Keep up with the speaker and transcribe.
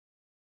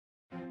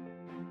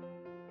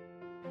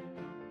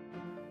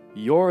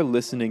You're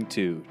listening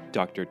to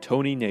Dr.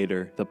 Tony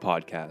Nader, the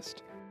podcast,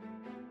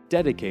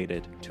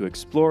 dedicated to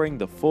exploring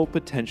the full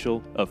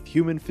potential of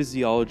human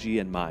physiology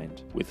and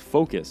mind, with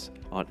focus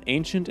on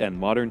ancient and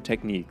modern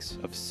techniques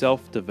of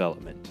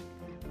self-development.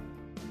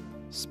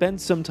 Spend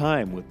some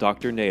time with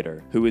Dr.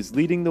 Nader, who is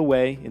leading the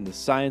way in the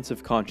science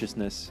of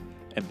consciousness,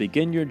 and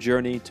begin your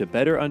journey to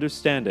better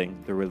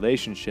understanding the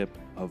relationship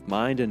of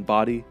mind and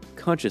body,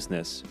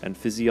 consciousness, and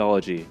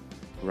physiology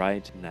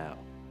right now.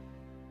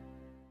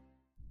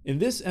 In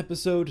this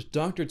episode,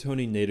 Dr.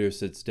 Tony Nader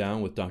sits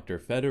down with Dr.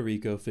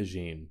 Federico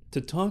Fagin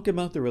to talk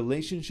about the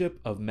relationship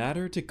of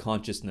matter to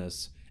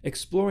consciousness,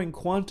 exploring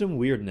quantum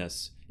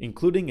weirdness,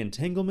 including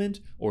entanglement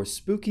or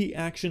spooky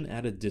action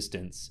at a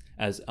distance,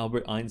 as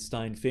Albert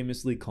Einstein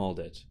famously called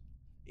it.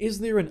 Is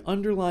there an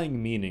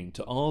underlying meaning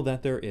to all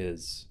that there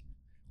is?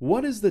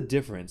 What is the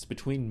difference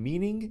between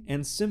meaning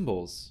and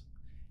symbols?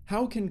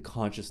 How can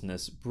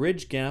consciousness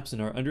bridge gaps in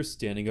our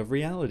understanding of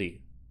reality?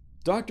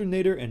 Dr.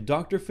 Nader and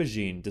Dr.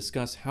 Fagin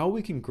discuss how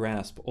we can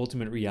grasp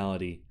ultimate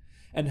reality,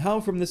 and how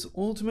from this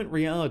ultimate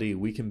reality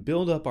we can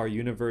build up our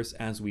universe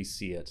as we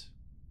see it.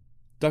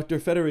 Dr.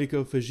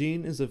 Federico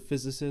Fagin is a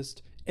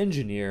physicist,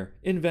 engineer,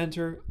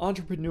 inventor,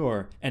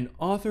 entrepreneur, and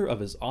author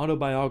of his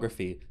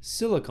autobiography,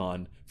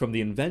 Silicon: From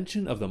the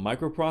Invention of the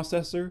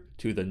Microprocessor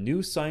to the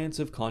New Science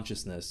of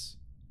Consciousness.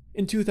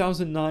 In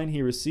 2009,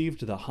 he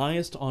received the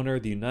highest honor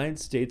the United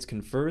States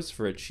confers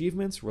for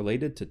achievements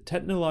related to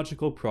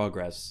technological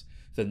progress,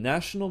 the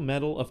National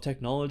Medal of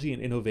Technology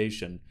and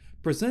Innovation,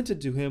 presented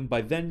to him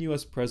by then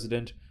U.S.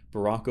 President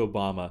Barack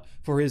Obama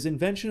for his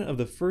invention of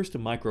the first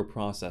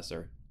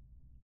microprocessor.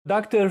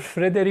 Dr.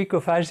 Federico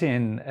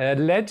Fagin, a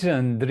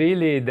legend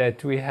really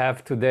that we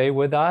have today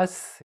with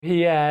us.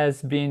 He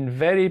has been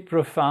very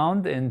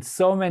profound in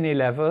so many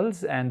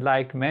levels, and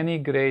like many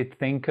great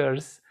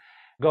thinkers,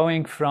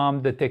 going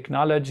from the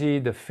technology,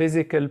 the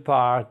physical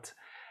part,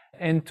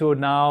 into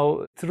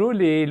now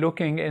truly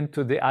looking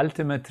into the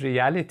ultimate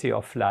reality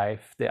of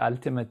life, the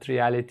ultimate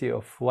reality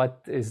of what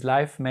is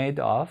life made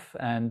of,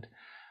 and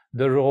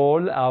the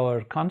role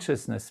our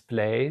consciousness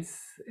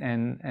plays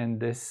in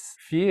this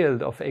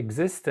field of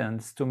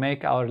existence to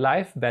make our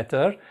life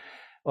better.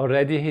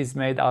 Already he's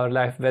made our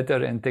life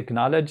better in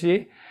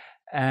technology,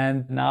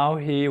 and now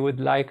he would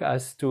like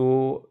us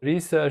to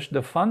research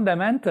the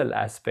fundamental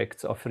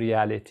aspects of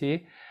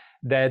reality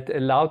that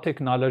allow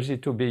technology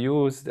to be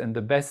used in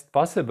the best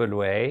possible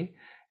way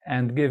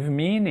and give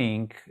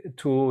meaning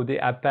to the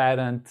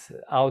apparent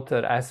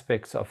outer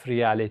aspects of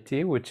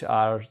reality, which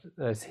are,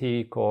 as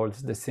he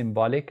calls, the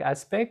symbolic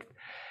aspect.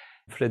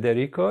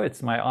 Federico,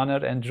 it's my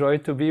honor and joy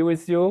to be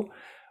with you.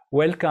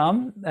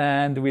 Welcome,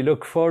 and we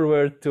look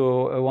forward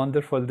to a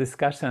wonderful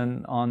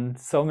discussion on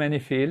so many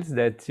fields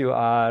that you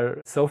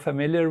are so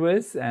familiar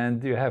with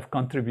and you have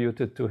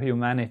contributed to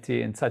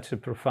humanity in such a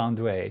profound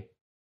way.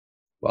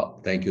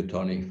 Well, thank you,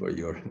 Tony, for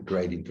your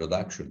great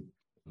introduction.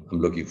 I'm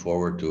looking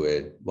forward to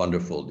a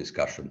wonderful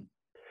discussion.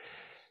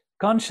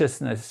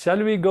 Consciousness.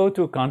 Shall we go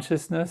to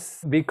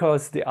consciousness?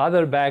 Because the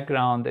other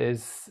background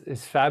is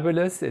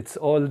fabulous. It's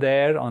all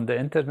there on the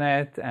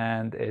internet,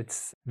 and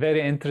it's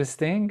very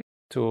interesting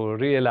to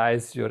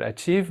realize your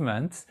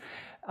achievements.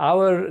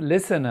 Our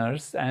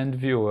listeners and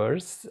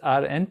viewers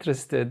are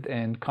interested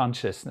in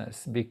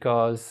consciousness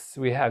because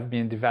we have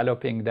been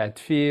developing that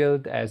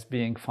field as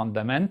being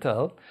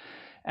fundamental.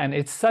 And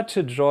it's such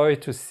a joy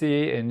to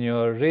see in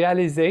your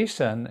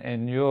realization,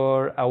 in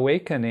your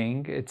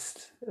awakening.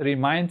 It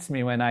reminds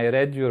me, when I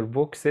read your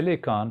book,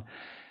 Silicon,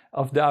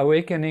 of the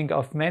awakening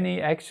of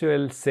many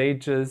actual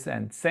sages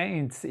and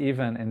saints,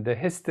 even in the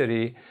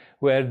history,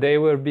 where they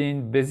were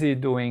being busy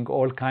doing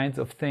all kinds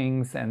of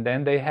things, and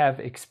then they have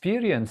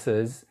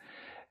experiences,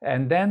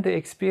 and then the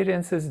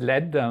experiences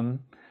led them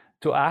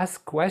to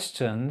ask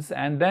questions,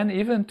 and then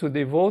even to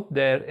devote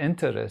their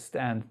interest,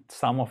 and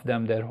some of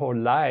them their whole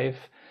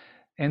life,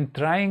 in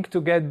trying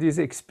to get these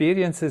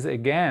experiences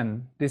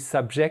again, these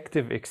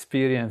subjective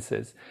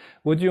experiences.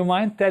 Would you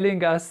mind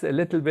telling us a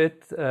little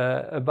bit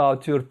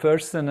about your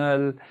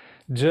personal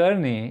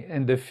journey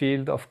in the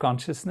field of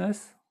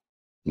consciousness?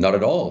 Not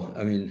at all.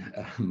 I mean,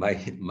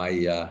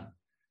 my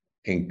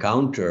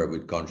encounter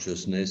with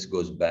consciousness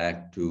goes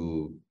back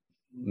to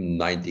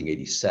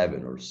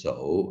 1987 or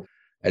so.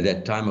 At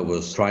that time, I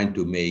was trying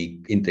to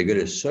make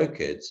integrated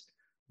circuits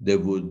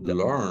that would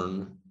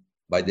learn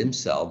by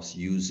themselves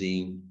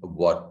using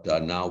what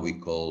now we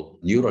call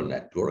neural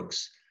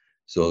networks,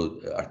 so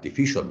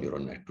artificial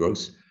neural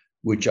networks,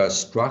 which are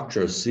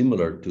structures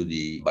similar to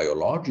the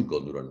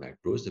biological neural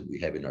networks that we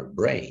have in our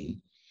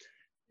brain.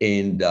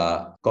 And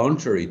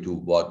contrary to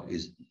what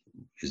is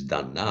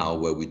done now,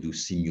 where we do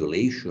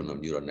simulation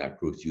of neural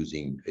networks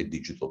using a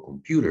digital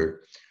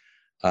computer,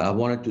 I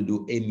wanted to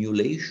do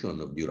emulation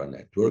of neural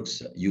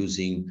networks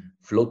using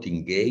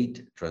floating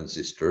gate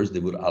transistors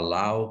that would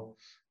allow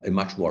a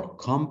much more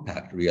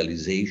compact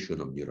realization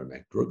of neural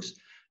networks.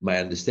 My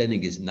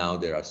understanding is now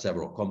there are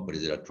several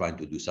companies that are trying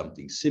to do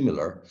something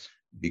similar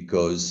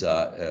because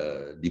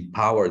the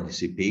power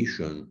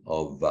dissipation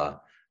of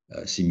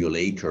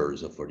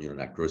simulators for neural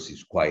networks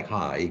is quite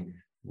high,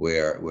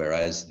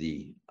 whereas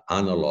the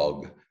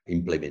analog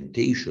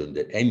implementation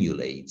that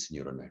emulates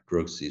neural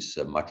networks is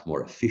much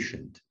more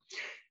efficient.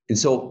 And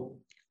so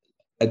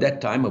at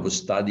that time, I was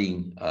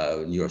studying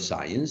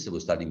neuroscience, I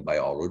was studying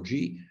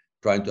biology,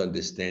 trying to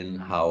understand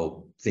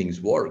how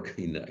things work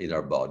in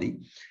our body.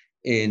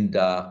 And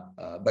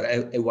but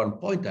at one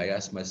point, I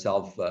asked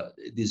myself,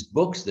 these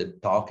books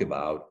that talk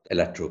about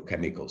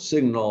electrochemical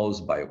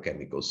signals,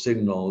 biochemical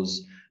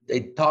signals,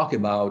 they talk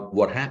about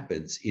what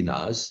happens in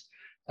us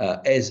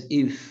as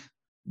if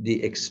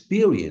the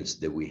experience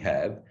that we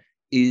have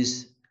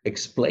is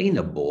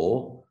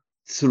explainable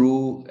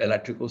through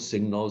electrical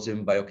signals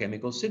and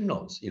biochemical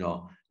signals,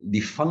 the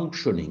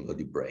functioning of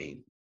the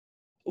brain.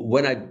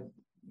 When I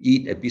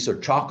eat a piece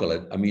of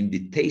chocolate, I mean,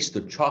 the taste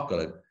of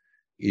chocolate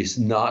is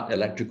not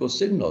electrical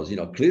signals.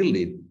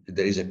 Clearly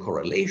there is a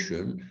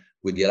correlation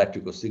with the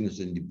electrical signals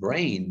in the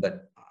brain,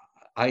 but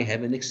I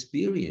have an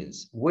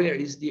experience. Where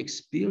is the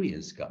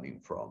experience coming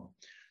from?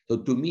 So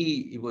to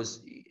me, it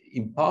was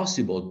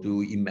impossible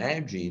to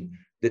imagine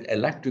that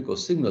electrical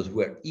signals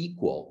were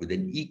equal, with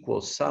an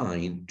equal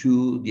sign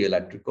to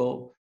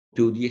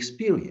the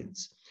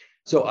experience.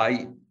 So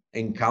I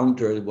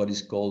encountered what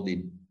is called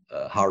the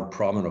hard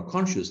problem of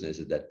consciousness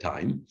at that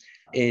time.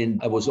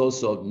 And I was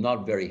also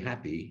not very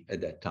happy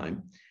at that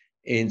time.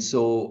 And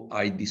so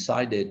I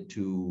decided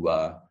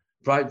to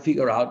try to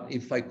figure out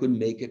if I could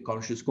make a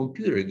conscious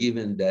computer,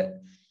 given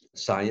that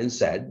science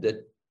said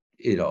that,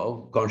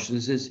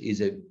 consciousness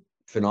is a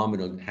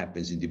phenomenon that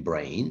happens in the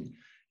brain.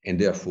 And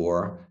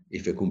therefore,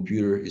 if a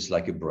computer is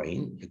like a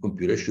brain, a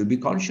computer should be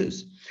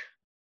conscious.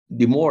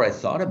 The more I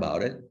thought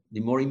about it,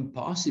 the more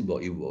impossible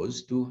it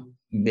was to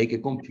make a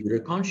computer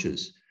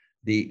conscious.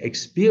 The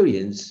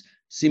experience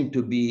seemed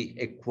to be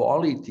a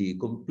quality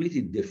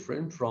completely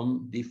different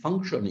from the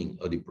functioning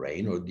of the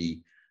brain or the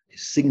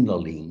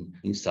signaling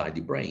inside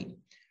the brain.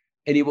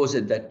 And it was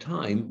at that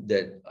time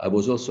that I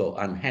was also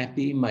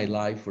unhappy in my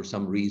life for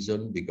some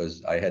reason,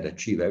 because I had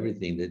achieved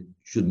everything that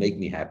should make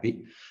me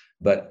happy,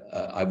 but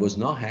I was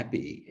not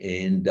happy,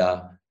 and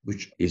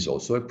which is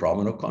also a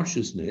problem of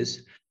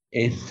consciousness.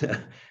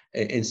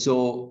 And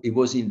so it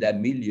was in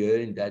that milieu,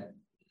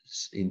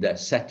 in that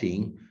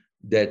setting,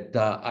 that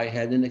I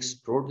had an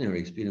extraordinary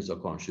experience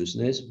of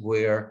consciousness,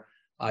 where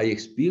I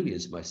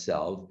experienced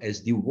myself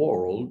as the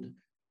world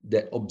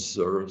that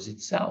observes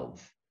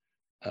itself.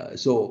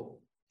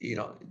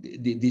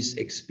 This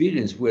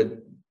experience where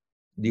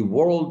the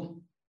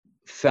world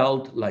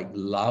felt like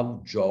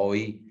love,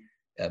 joy,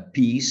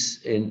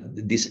 peace, and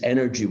this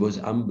energy was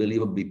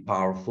unbelievably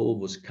powerful,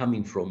 was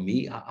coming from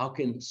me. How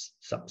can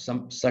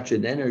such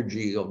an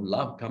energy of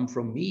love come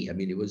from me? I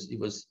mean, it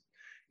was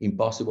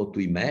impossible to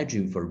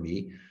imagine for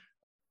me.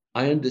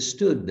 I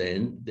understood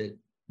then that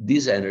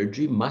this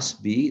energy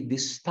must be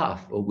this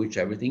stuff of which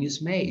everything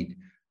is made.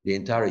 The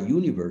entire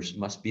universe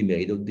must be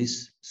made of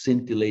this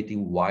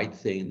scintillating white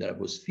thing that I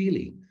was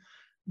feeling.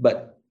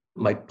 But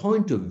my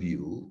point of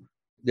view,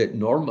 that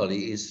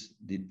normally is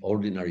the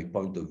ordinary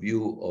point of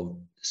view of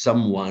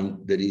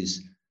someone that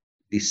is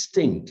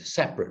distinct,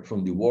 separate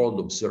from the world,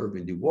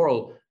 observing the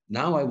world.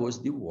 Now I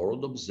was the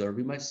world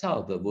observing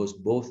myself. I was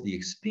both the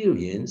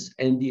experience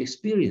and the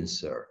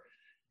experiencer.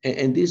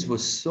 And this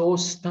was so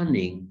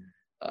stunning,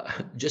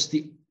 just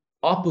the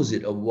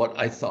opposite of what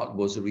I thought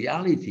was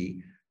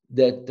reality,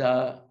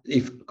 that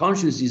if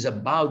consciousness is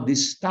about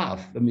this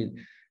stuff, I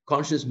mean,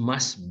 consciousness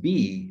must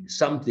be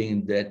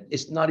something that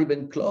is not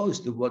even close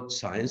to what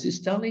science is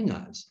telling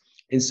us.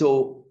 And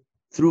so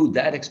through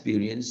that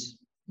experience,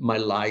 my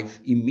life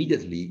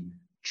immediately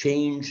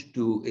changed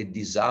to a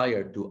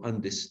desire to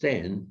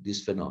understand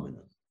this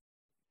phenomenon.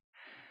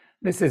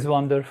 This is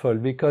wonderful,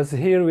 because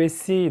here we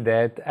see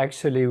that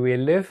actually we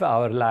live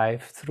our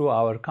life through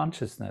our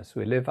consciousness.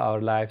 We live our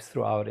lives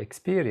through our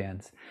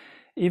experience.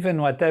 Even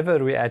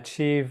whatever we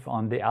achieve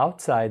on the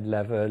outside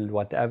level,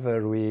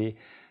 whatever we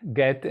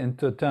get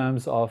into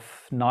terms of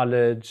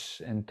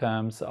knowledge, in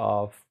terms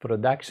of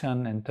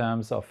production, in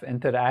terms of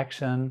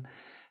interaction,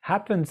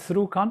 happens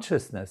through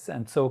consciousness.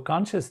 And so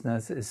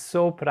consciousness is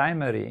so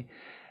primary,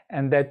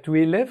 and that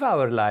we live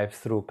our life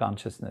through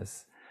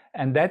consciousness.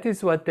 And that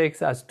is what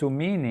takes us to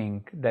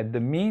meaning, that the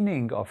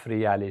meaning of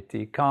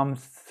reality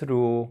comes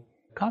through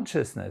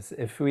consciousness.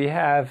 If we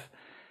have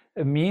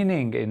a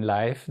meaning in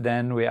life,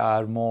 then we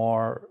are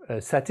more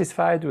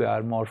satisfied, we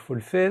are more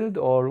fulfilled,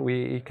 or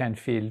we can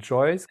feel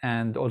joy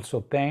and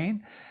also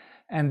pain.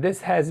 And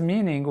this has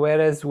meaning,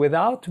 whereas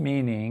without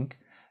meaning,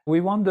 we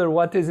wonder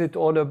what is it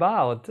all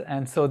about.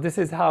 And so this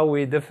is how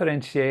we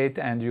differentiate,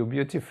 and you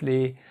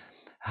beautifully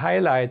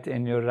highlight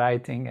in your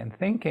writing and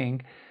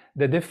thinking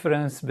the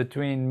difference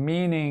between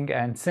meaning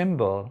and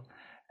symbol.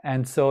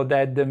 And so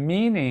that the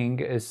meaning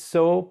is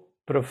so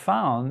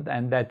profound,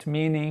 and that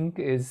meaning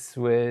is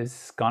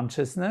with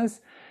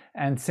consciousness,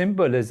 and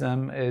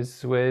symbolism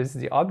is with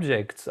the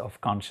objects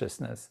of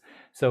consciousness.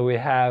 So we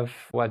have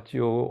what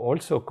you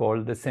also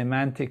call the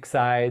semantic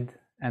side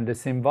and the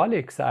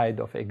symbolic side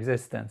of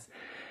existence.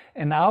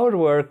 In our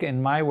work,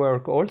 in my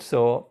work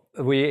also,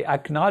 we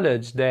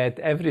acknowledge that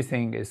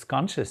everything is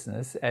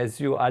consciousness, as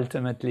you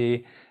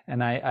ultimately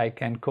and I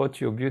can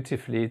quote you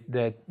beautifully,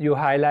 that you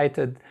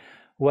highlighted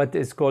what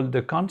is called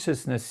the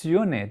consciousness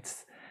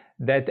units,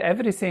 that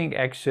everything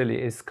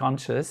actually is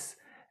conscious,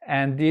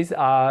 and these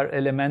are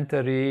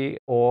elementary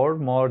or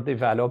more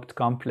developed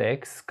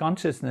complex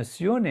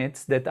consciousness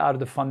units that are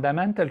the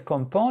fundamental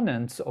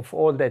components of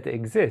all that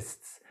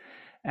exists.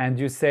 And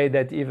you say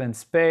that even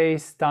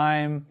space,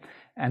 time,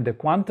 and the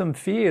quantum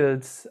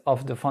fields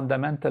of the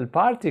fundamental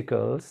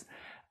particles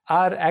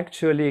are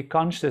actually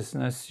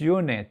consciousness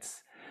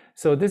units.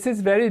 So this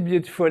is very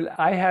beautiful.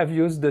 I have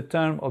used the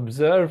term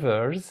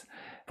observers,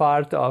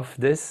 part of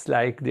this,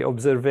 like the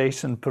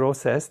observation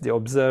process, the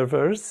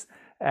observers,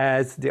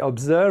 as the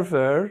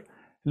observer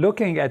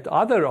looking at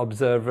other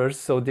observers.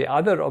 So the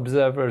other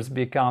observers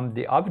become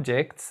the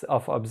objects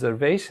of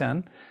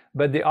observation,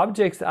 but the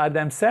objects are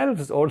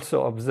themselves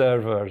also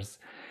observers.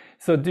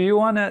 So do you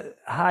want to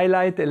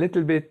highlight a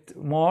little bit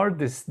more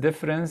this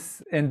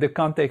difference in the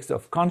context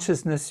of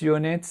consciousness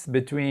units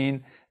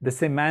between the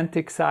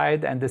semantic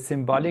side and the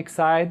symbolic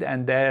side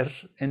and their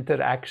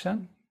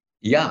interaction?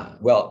 Yeah,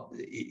 well,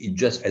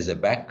 just as a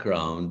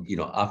background,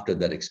 after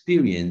that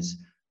experience,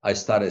 I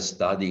started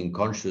studying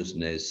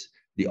consciousness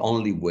the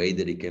only way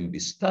that it can be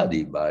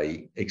studied,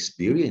 by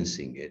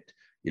experiencing it.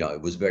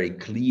 It was very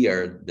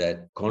clear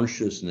that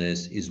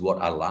consciousness is what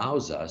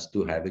allows us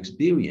to have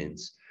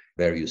experience,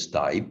 various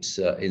types.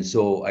 And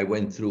so I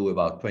went through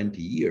about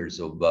 20 years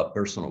of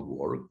personal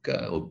work,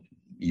 of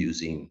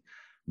using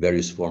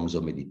various forms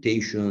of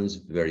meditations,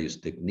 various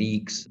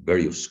techniques,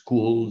 various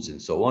schools,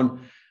 and so on.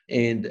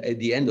 And at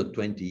the end of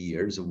 20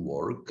 years of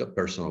work,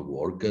 personal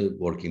work,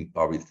 working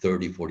probably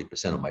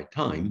 30-40% of my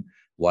time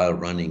while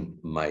running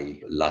my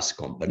last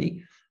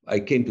company,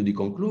 I came to the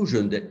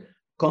conclusion that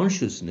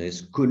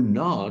consciousness could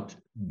not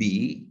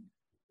be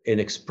an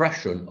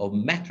expression of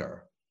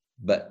matter,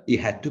 but it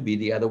had to be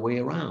the other way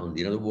around.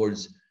 In other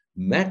words,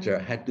 matter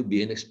had to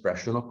be an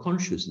expression of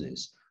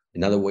consciousness.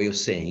 Another way of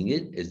saying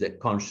it is that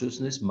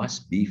consciousness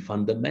must be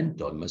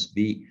fundamental, it must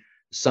be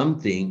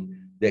something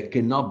that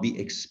cannot be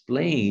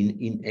explained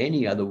in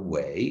any other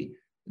way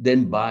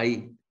than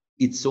by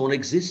its own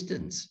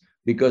existence,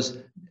 because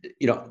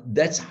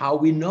that's how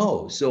we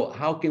know. So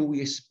how can we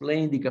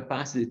explain the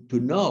capacity to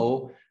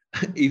know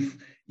if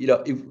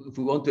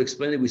we want to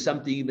explain it with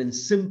something even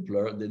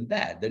simpler than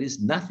that? There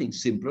is nothing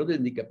simpler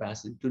than the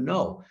capacity to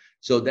know.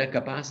 So that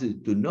capacity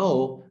to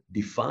know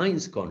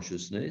defines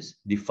consciousness,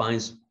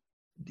 defines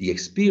the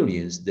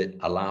experience that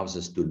allows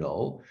us to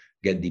know,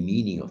 get the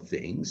meaning of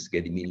things,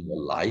 get the meaning of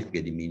life,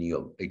 get the meaning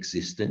of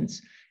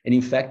existence, and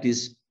in fact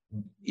is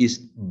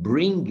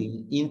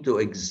bringing into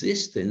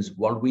existence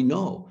what we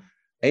know.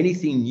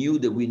 Anything new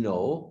that we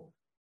know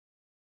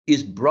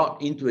is brought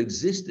into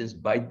existence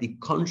by the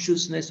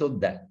consciousness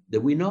of that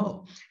we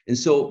know. And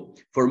so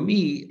for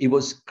me, it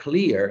was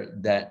clear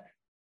that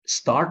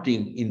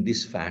starting in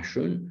this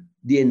fashion,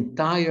 the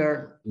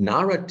entire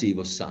narrative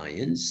of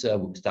science,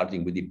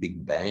 starting with the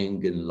Big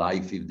Bang and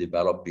life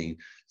developing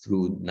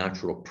through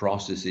natural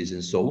processes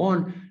and so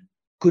on,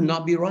 could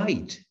not be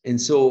right. And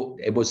so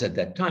it was at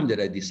that time that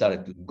I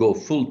decided to go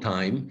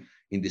full-time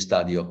in the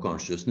study of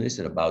consciousness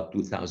in about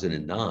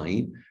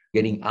 2009,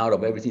 getting out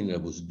of everything that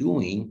I was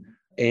doing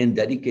and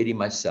dedicating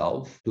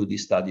myself to the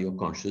study of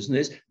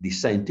consciousness, the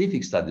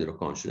scientific study of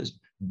consciousness,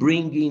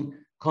 bringing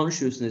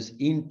consciousness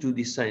into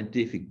the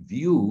scientific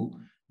view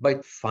by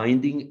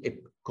finding a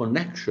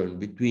connection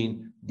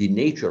between the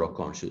nature of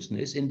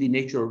consciousness and the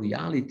nature of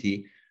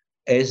reality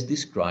as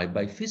described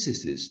by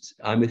physicists.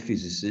 I'm a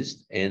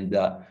physicist, and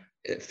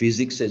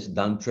physics has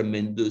done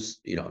tremendous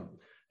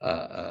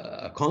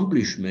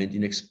accomplishment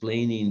in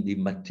explaining the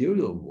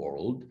material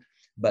world,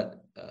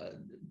 but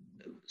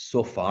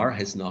so far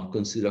has not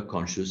considered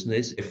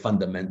consciousness a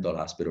fundamental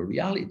aspect of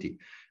reality.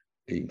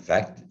 In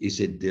fact, it's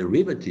a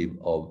derivative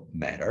of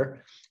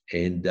matter,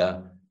 and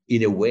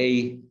in a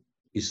way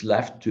is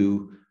left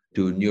to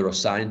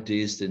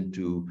neuroscientists and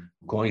to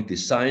cognitive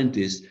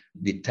scientists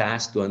the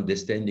task to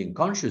understanding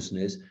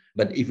consciousness.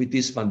 But if it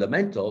is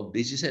fundamental,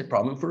 this is a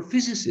problem for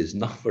physicists,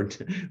 not for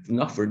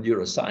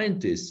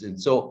neuroscientists.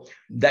 And so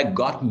that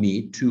got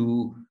me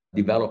to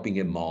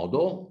developing a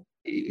model.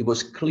 It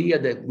was clear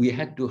that we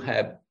had to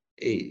have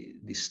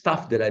the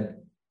stuff that I,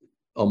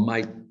 on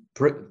my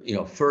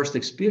first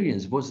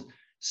experience, was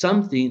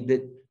something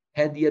that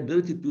had the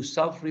ability to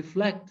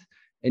self-reflect,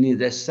 and in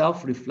that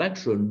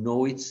self-reflection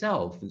know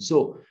itself. And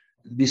so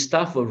the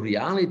stuff of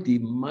reality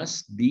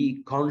must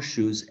be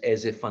conscious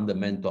as a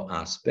fundamental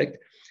aspect,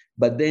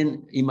 but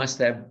then it must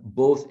have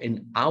both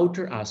an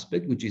outer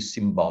aspect, which is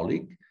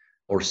symbolic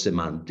or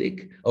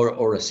semantic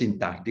or a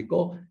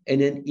syntactical,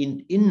 and an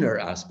inner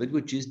aspect,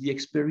 which is the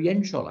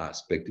experiential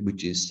aspect,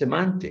 which is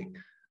semantic.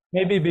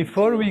 Maybe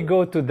before we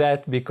go to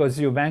that, because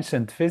you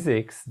mentioned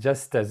physics,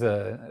 just as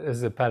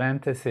a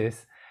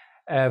parenthesis,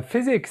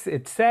 physics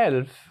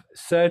itself,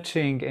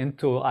 searching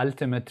into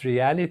ultimate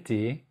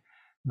reality,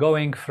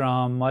 going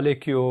from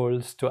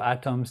molecules to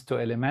atoms to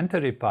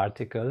elementary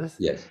particles,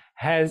 yes,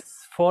 has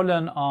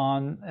fallen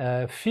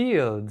on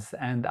fields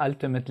and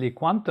ultimately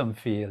quantum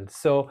fields.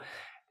 So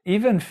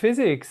even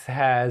physics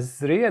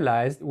has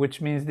realized,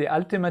 which means the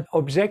ultimate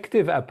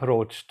objective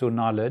approach to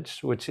knowledge,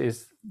 which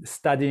is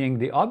studying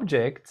the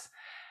objects,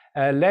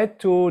 led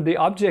to the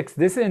objects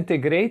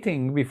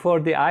disintegrating before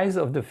the eyes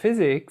of the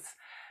physics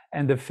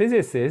and the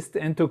physicist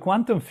into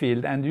quantum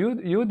field. And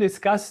you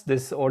discussed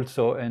this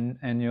also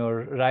in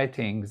your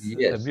writings.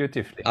 Yes,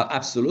 beautifully.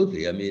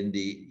 Absolutely. I mean,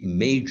 the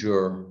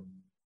major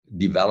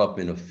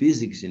development of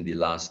physics in the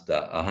last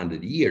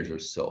 100 years or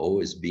so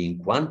is being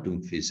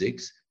quantum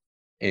physics.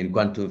 And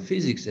quantum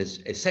physics has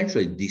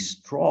essentially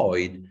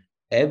destroyed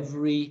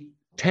every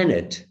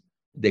tenet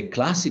that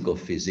classical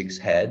physics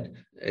had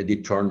at the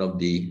turn of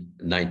the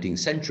 19th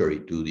century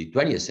to the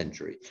 20th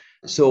century.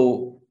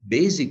 So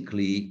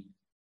basically,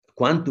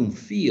 quantum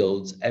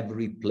fields have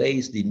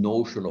replaced the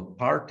notion of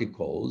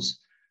particles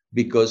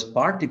because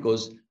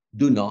particles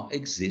do not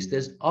exist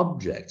as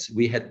objects.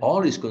 We had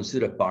always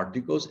considered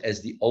particles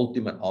as the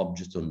ultimate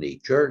objects of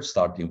nature,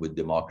 starting with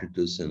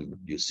Democritus and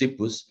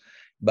Leucippus.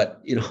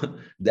 But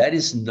that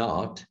is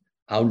not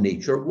how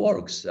nature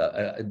works.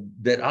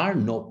 There are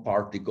no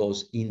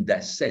particles in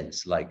that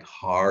sense, like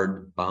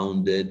hard,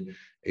 bounded,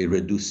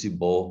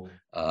 irreducible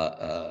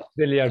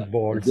billiard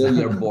boards,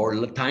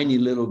 tiny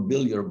little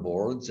billiard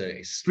boards,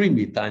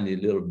 extremely tiny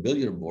little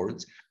billiard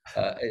boards.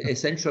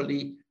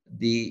 Essentially,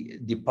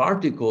 the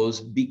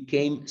particles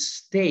became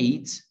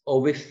states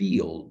of a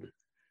field.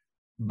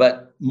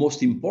 But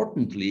most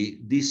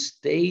importantly, these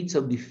states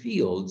of the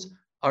fields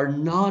are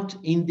not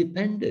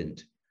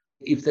independent.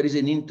 If there is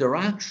an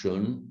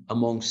interaction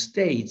among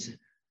states,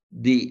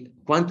 the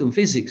quantum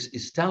physics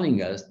is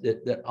telling us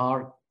that there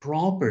are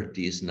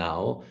properties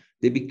now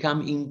that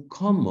become in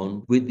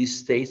common with these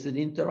states that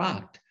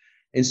interact.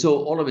 And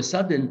so all of a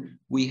sudden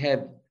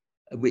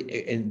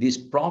and these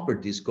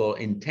properties called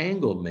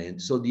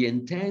entanglement. So the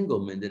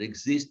entanglement that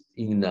exists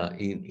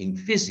in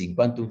physics,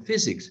 quantum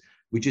physics,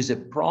 which is a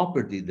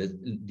property that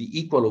the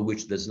equal of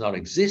which does not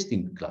exist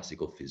in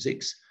classical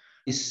physics,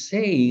 is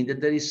saying that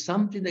there is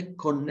something that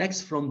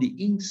connects from the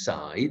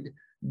inside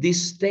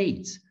these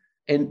states,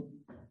 and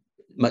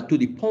to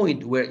the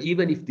point where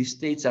even if the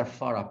states are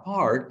far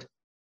apart,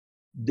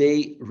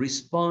 they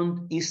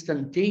respond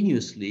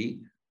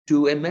instantaneously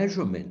to a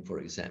measurement,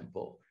 for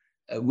example,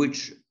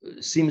 which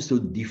seems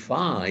to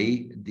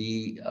defy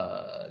the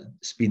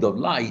speed of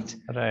light,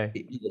 right,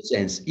 in a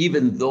sense,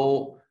 even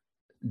though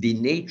the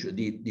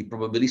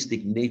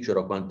probabilistic nature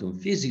of quantum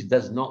physics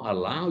does not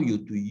allow you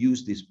to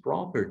use this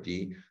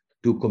property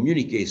to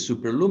communicate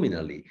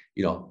superluminally,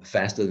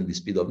 faster than the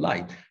speed of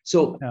light.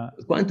 So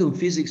quantum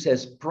physics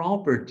has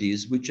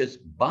properties which has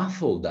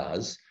baffled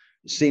us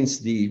since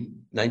the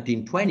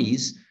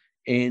 1920s,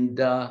 and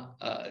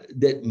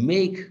that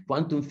make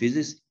quantum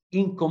physics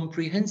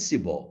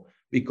incomprehensible.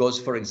 Because,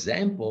 for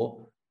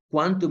example,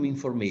 quantum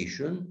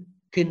information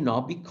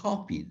cannot be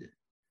copied.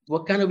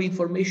 What kind of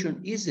information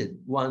is it,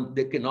 one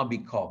that cannot be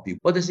copied?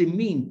 What does it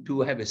mean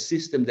to have a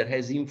system that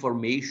has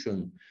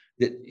information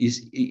that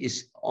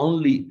is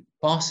only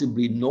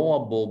possibly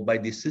knowable by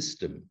the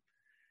system?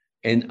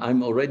 And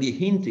I'm already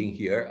hinting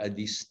here at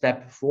the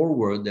step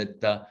forward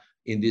that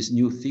in this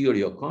new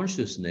theory of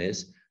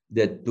consciousness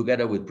that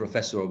together with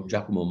Professor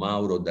Giacomo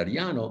Mauro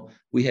D'Ariano,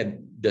 we have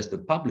just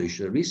published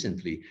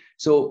recently.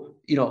 So,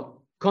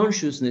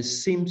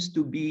 consciousness seems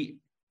to be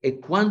a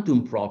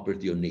quantum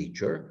property of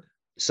nature,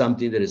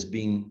 something that has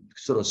been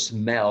sort of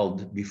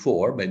smelled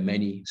before by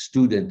many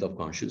students of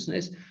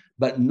consciousness,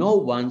 but no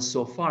one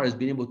so far has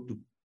been able to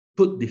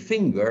put the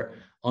finger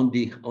on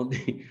the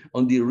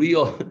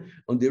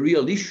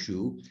real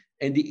issue.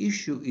 And the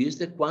issue is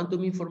that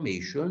quantum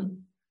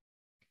information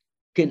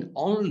can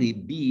only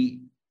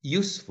be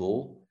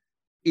useful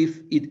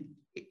if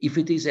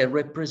it is a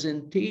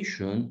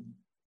representation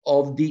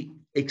of the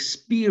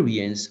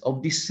experience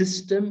of the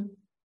system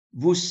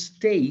whose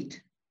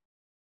state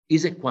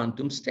is a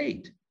quantum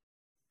state.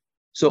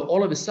 So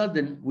all of a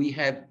sudden we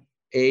have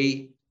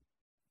a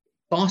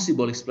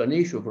possible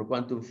explanation for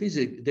quantum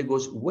physics that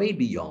goes way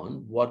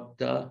beyond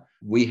what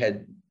we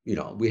had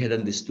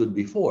understood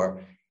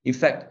before. In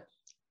fact,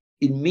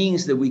 it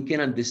means that we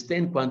can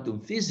understand quantum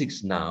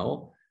physics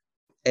now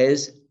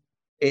as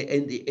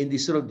the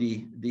sort of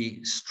the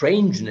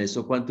strangeness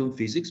of quantum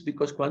physics,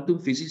 because quantum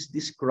physics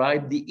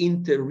describe the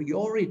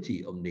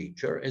interiority of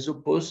nature as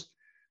opposed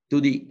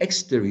to the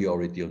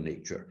exteriority of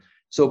nature.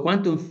 So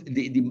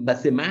the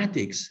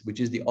mathematics, which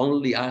is the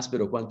only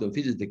aspect of quantum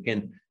physics that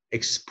can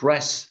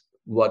express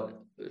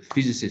what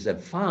physicists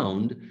have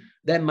found,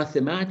 that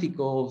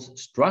mathematical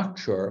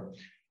structure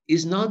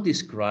is not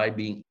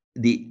describing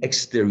the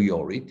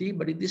exteriority,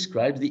 but it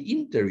describes the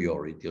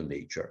interiority of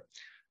nature.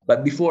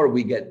 But before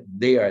we get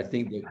there, I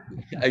think that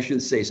I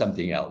should say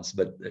something else.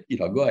 But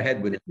go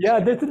ahead with it. Yeah,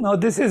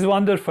 this is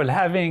wonderful.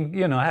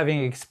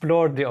 Having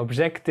explored the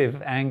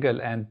objective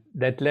angle, and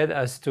that led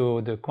us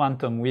to the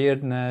quantum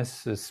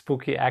weirdness,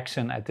 spooky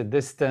action at a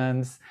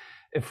distance.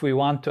 If we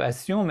want to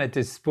assume it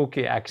is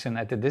spooky action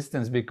at a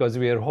distance because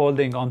we are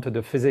holding on to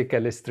the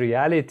physicalist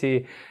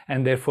reality,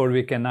 and therefore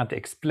we cannot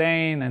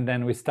explain, and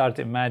then we start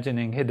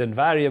imagining hidden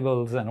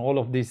variables and all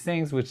of these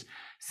things, which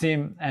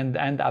seem and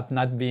end up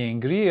not being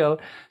real.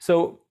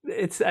 So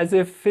it's as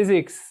if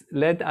physics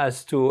led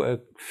us to a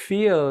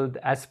field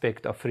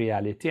aspect of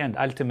reality, and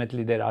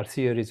ultimately there are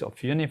theories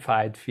of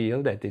unified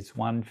field, that is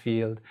one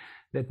field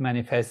that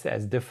manifests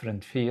as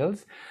different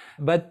fields.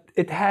 But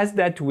it has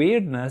that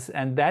weirdness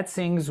and that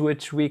things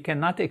which we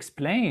cannot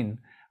explain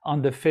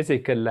on the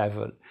physical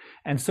level.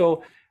 And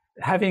so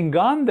having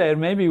gone there,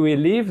 maybe we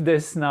leave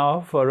this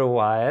now for a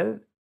while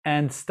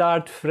and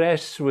start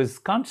fresh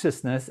with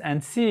consciousness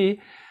and see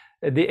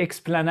the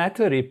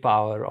explanatory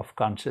power of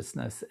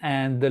consciousness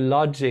and the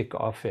logic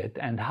of it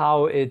and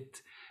how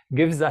it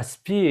gives us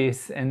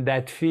peace in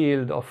that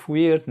field of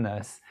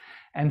weirdness,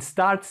 and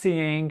start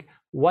seeing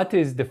what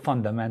is the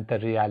fundamental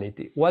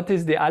reality, what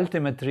is the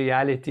ultimate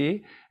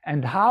reality,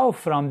 and how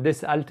from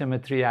this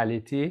ultimate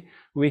reality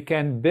we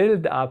can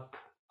build up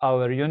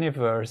our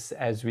universe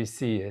as we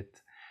see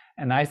it.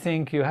 And I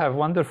think you have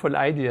wonderful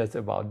ideas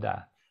about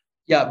that.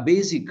 Yeah,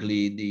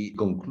 basically the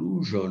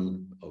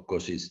conclusion, of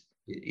course, is,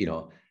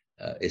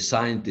 a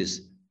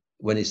scientist,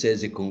 when he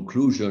says a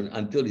conclusion,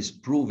 until it's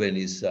proven,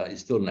 is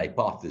still an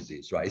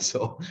hypothesis, right?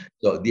 So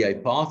the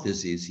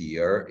hypothesis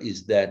here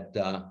is that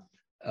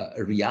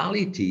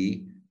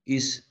reality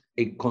is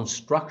a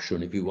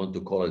construction, if you want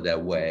to call it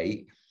that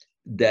way,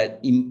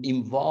 that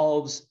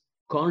involves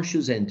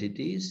conscious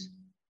entities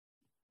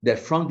that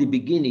from the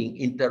beginning,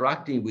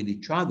 interacting with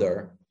each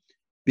other,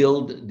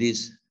 build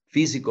this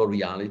physical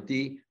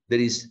reality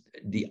that is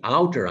the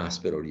outer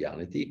aspect of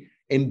reality,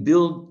 and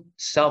build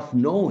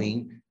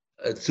self-knowing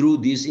through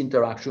this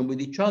interaction with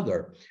each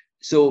other.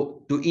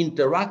 So to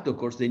interact, of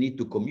course, they need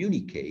to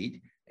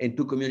communicate, and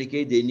to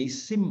communicate, they need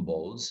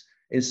symbols.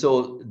 And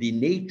so the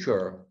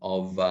nature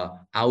of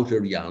outer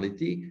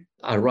reality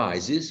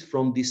arises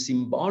from the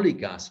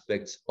symbolic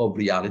aspects of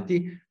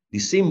reality, the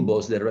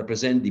symbols that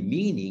represent the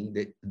meaning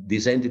that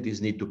these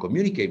entities need to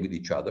communicate with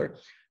each other.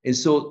 And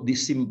so the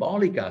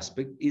symbolic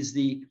aspect is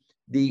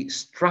the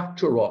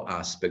structural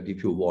aspect,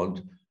 if you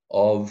want,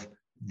 of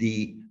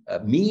the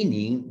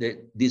meaning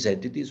that these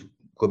entities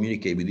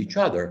communicate with each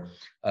other.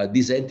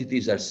 These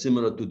entities are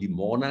similar to the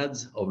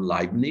monads of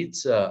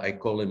Leibniz. I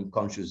call them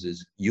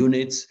consciousness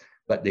units,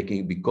 but they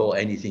can be called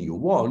anything you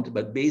want.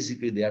 But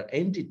basically, they are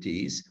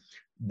entities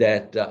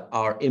that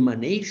are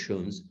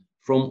emanations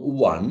from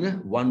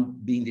one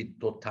being the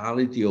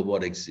totality of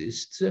what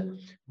exists,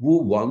 who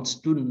wants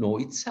to know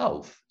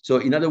itself. So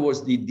in other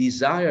words, the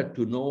desire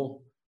to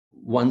know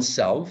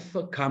oneself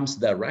comes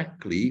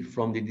directly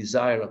from the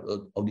desire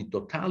of the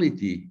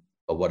totality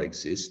of what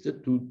exists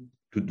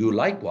to do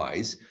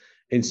likewise.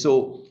 And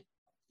so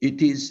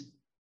it is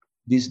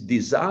this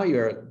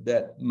desire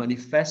that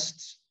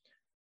manifests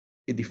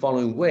in the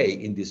following way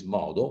in this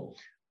model,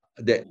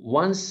 that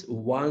once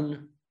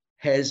one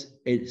has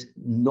a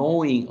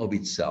knowing of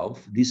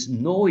itself, this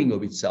knowing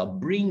of itself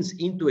brings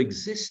into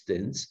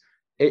existence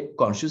a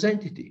conscious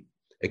entity,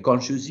 a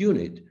conscious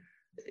unit.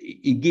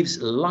 It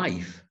gives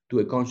life to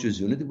a conscious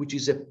unit, which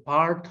is a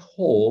part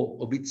whole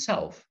of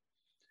itself.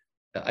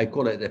 I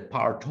call it a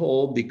part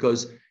whole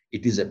because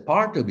it is a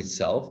part of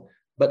itself,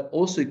 but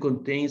also it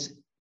contains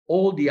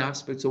all the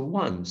aspects of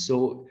one.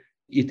 So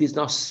it is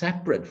not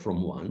separate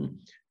from one.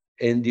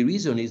 And the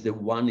reason is that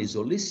one is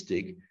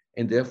holistic,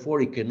 and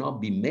therefore it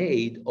cannot be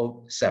made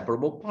of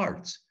separable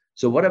parts.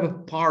 So whatever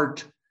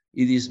part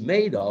it is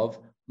made of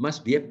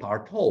must be a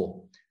part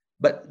whole.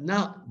 But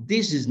now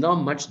this is not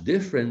much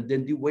different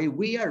than the way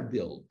we are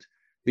built.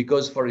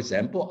 Because, for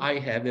example, I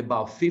have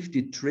about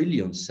 50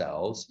 trillion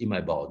cells in my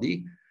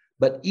body,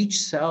 but each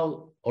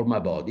cell of my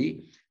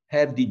body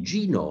have the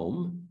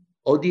genome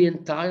of the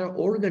entire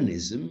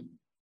organism.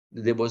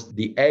 There was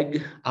the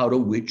egg out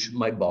of which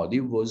my body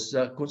was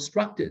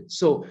constructed.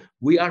 So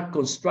we are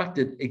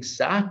constructed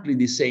exactly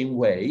the same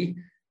way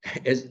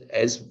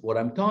as what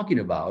I'm talking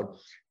about.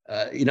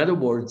 In other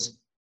words,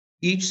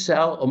 each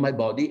cell of my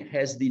body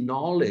has the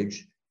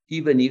knowledge,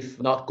 even if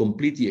not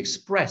completely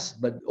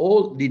expressed, but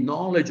all the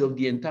knowledge of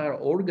the entire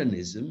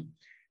organism.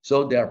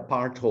 So they are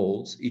part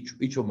wholes.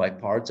 Each of my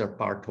parts are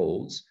part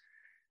wholes.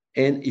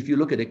 And if you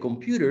look at a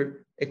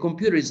computer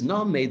is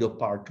not made of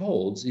part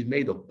wholes, it's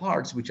made of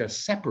parts which are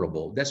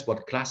separable. That's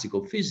what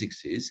classical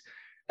physics is.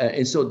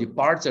 And so the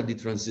parts are the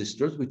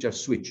transistors, which are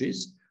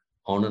switches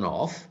on and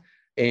off.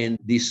 And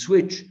the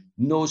switch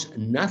knows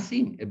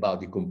nothing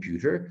about the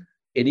computer,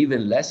 and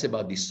even less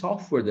about the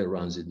software that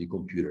runs in the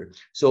computer.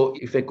 So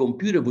if a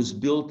computer was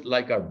built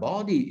like our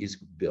body is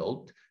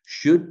built,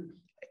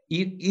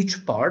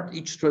 each part,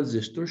 each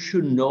transistor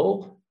should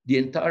know the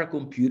entire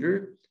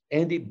computer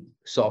and the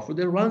software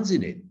that runs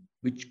in it,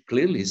 which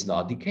clearly is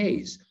not the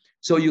case.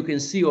 So you can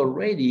see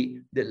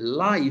already that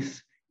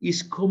life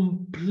is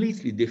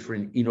completely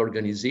different in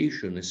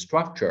organization and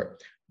structure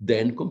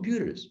than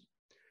computers.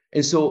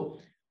 And so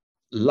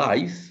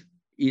life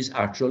is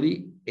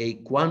actually a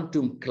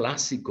quantum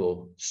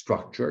classical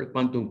structure,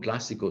 quantum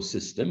classical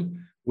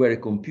system, where a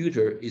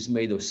computer is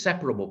made of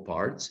separable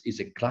parts,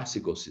 is a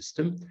classical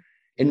system,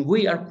 and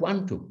we are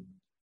quantum.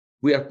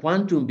 We are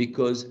quantum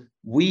because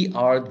we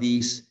are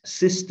these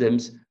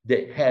systems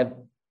that have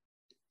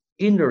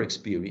inner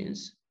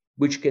experience,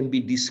 which can be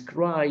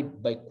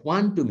described by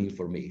quantum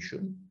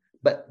information,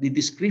 but the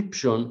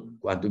description,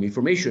 quantum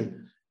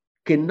information,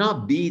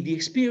 cannot be the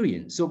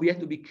experience. So we have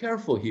to be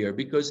careful here,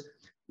 because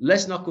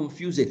let's not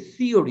confuse a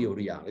theory of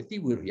reality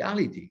with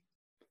reality.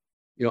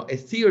 You know, a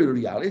theory of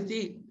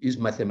reality is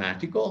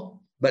mathematical,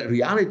 but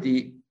reality,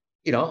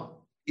 you know,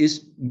 is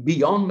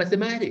beyond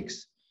mathematics.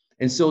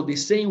 And so the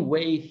same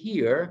way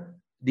here,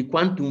 the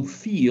quantum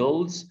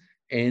fields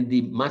and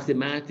the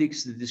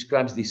mathematics that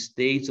describes the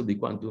states of the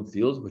quantum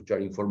fields, which are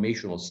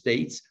informational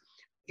states,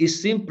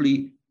 is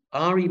simply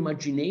our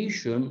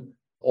imagination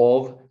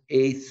of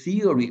a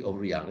theory of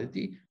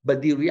reality, but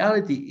the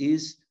reality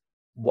is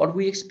what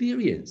we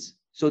experience.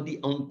 So the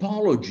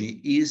ontology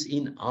is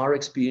in our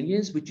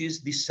experience, which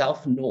is the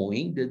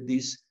self-knowing that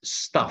this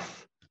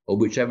stuff of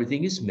which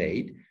everything is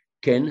made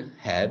can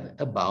have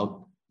about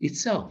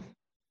itself.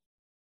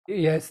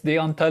 Yes, the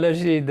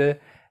ontology,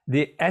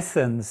 the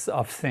essence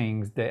of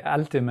things, the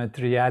ultimate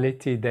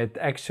reality that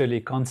actually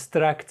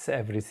constructs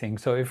everything.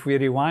 So if we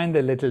rewind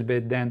a little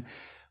bit, then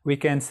we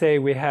can say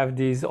we have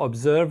these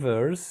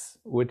observers,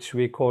 which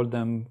we call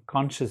them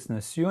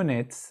consciousness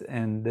units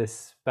in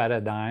this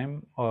paradigm,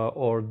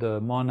 or the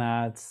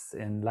monads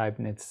in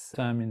Leibniz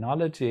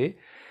terminology.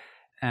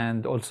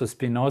 And also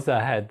Spinoza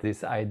had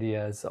these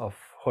ideas of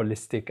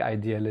holistic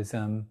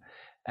idealism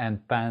and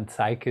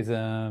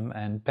panpsychism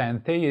and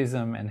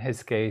pantheism, in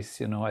his case,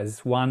 you know,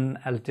 as one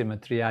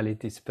ultimate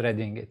reality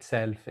spreading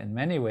itself in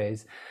many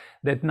ways,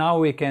 that now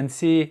we can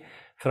see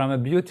from a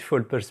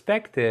beautiful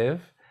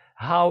perspective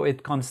how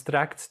it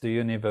constructs the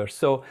universe.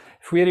 So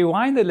if we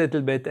rewind a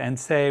little bit and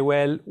say,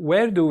 well,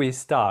 where do we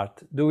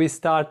start? Do we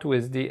start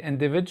with the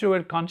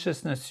individual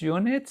consciousness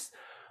units,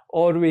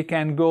 or we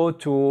can go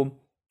to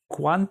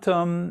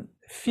quantum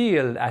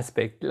field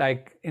aspect?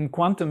 Like in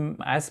quantum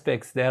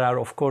aspects, there are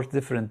of course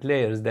different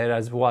layers. There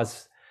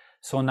was,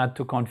 so not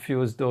to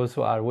confuse those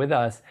who are with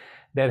us,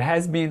 there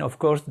has been of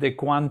course the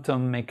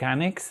quantum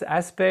mechanics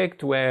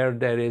aspect, where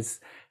there is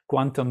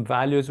quantum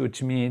values,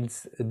 which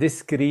means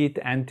discrete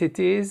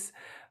entities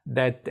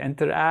that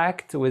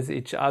interact with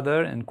each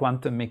other in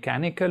quantum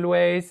mechanical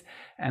ways.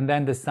 And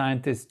then the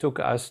scientists took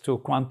us to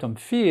quantum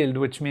field,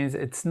 which means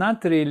it's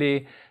not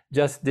really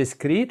just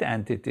discrete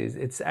entities,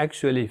 it's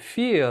actually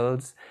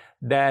fields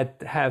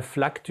that have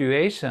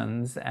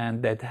fluctuations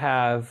and that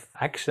have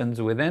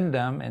actions within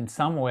them in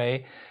some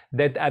way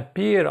that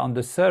appear on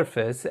the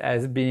surface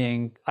as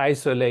being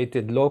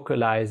isolated,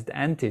 localized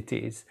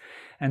entities.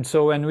 And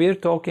so when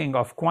we're talking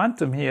of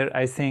quantum here,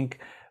 I think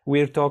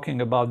we're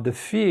talking about the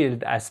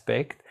field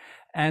aspect,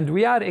 and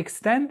we are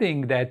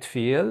extending that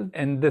field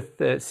in the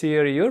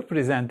theory you're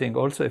presenting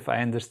also, if I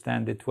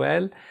understand it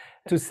well,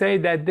 to say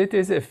that this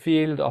is a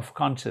field of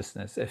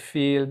consciousness, a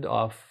field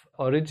of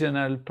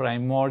original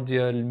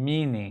primordial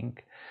meaning,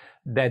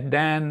 that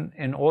then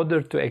in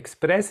order to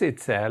express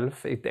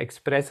itself, it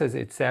expresses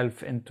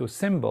itself into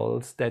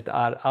symbols that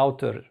are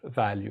outer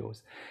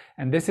values.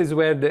 And this is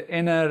where the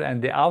inner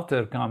and the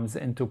outer comes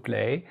into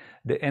play,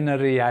 the inner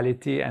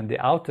reality and the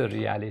outer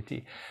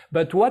reality.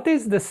 But what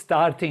is the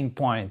starting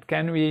point?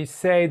 Can we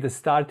say the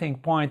starting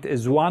point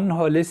is one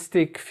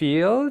holistic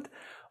field,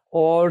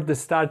 or the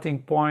starting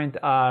point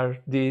are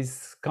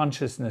these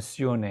consciousness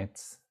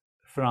units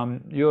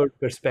from your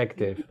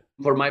perspective?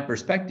 For my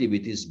perspective,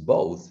 it is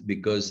both,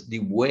 because the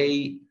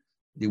way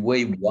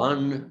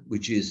one,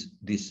 which is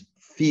this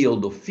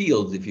field of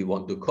fields, if you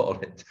want to call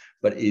it,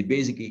 but it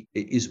basically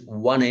is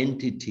one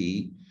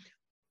entity.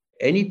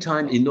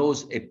 Anytime it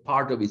knows a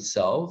part of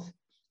itself,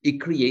 it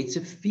creates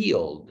a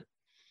field,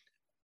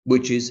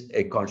 which is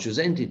a conscious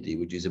entity,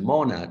 which is a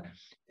monad.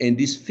 And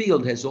this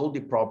field has all the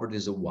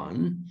properties of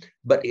one,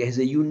 but it has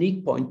a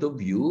unique point of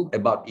view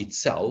about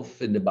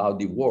itself and about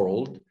the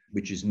world,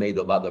 which is made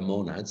of other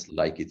monads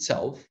like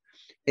itself.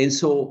 And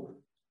so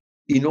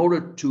in order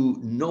to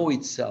know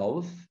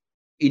itself,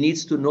 it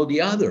needs to know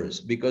the others,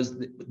 because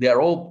they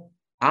are all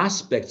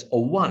aspects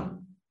of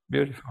one.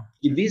 Beautiful.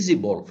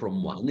 Divisible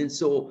from one. And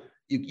so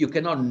you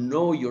cannot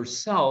know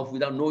yourself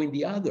without knowing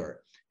the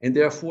other. And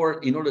therefore,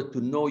 in order to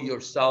know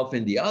yourself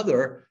and the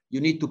other, you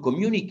need to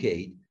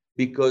communicate,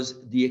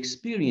 because the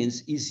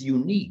experience is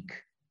unique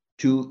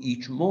to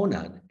each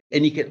monad.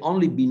 And it can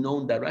only be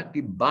known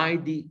directly by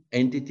the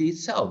entity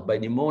itself, by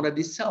the monad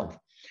itself,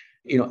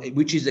 you know,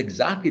 which is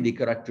exactly the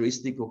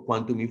characteristic of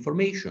quantum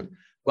information.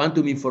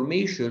 Quantum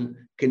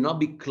information cannot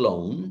be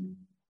cloned,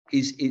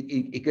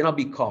 it cannot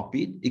be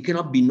copied, it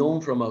cannot be known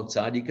from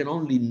outside. You can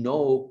only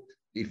know,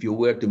 if you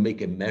were to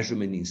make a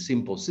measurement in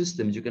simple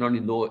systems, you can only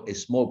know a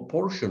small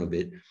portion of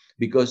it,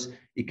 because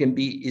it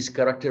is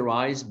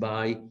characterized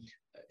by,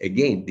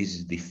 again, this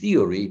is the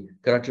theory,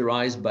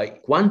 characterized by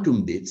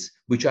quantum bits,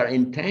 which are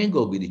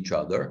entangled with each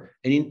other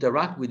and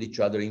interact with each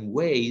other in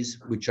ways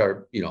which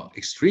are, you know,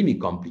 extremely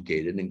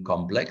complicated and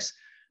complex.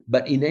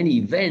 But in any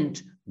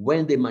event,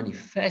 when they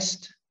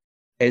manifest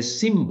as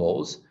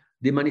symbols,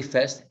 they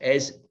manifest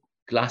as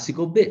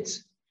classical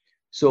bits.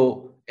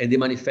 So, and they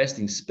manifest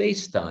in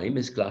space-time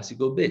as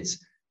classical bits.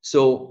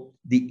 So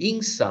the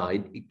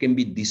inside, it can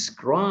be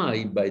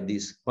described by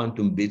these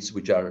quantum bits,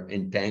 which are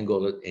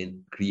entangled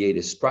and create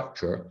a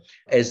structure,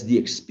 as the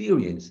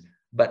experience.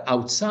 But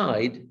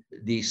outside,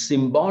 the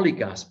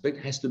symbolic aspect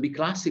has to be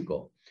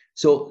classical.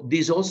 So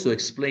this also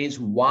explains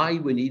why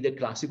we need a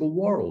classical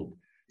world.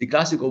 The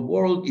classical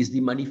world is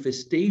the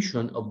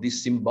manifestation of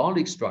these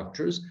symbolic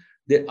structures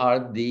that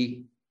are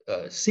the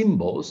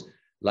symbols,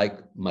 like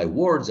my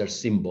words are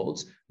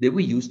symbols that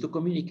we use to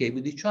communicate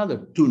with each other,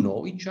 to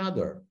know each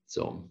other.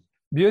 So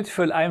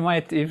beautiful. I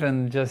might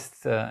even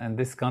just in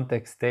this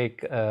context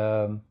take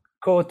a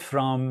quote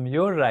from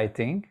your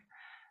writing,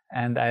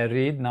 and I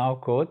read now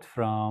quote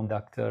from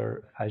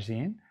Dr.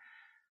 Fagin.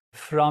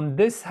 From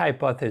this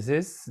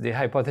hypothesis, the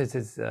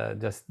hypothesis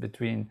just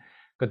between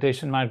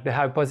quotation mark, the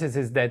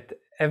hypothesis that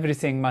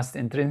everything must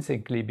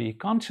intrinsically be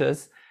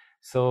conscious.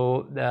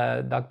 So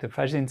Dr.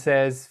 Fagin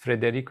says,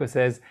 Frederico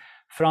says,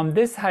 from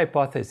this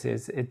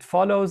hypothesis, it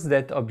follows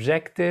that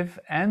objective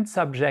and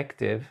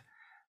subjective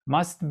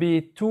must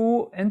be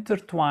two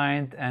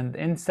intertwined and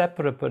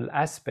inseparable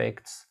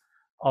aspects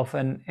of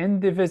an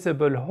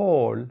indivisible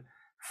whole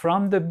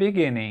from the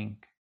beginning.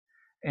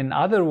 In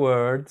other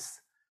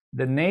words,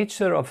 the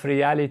nature of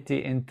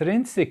reality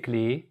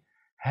intrinsically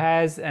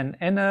has an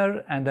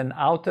inner and an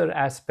outer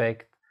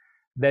aspect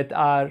that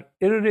are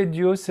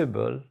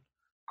irreducible,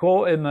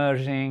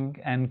 co-emerging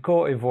and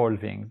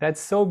co-evolving.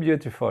 That's so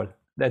beautiful.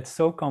 That's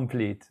so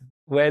complete,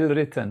 well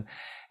written.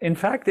 In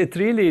fact, it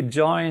really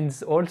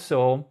joins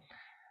also,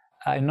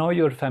 I know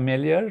you're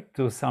familiar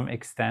to some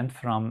extent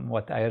from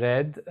what I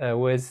read,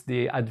 with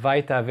the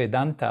Advaita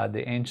Vedanta,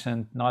 the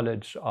ancient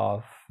knowledge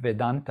of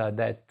Vedanta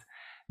that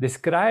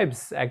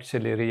describes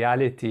actually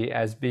reality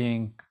as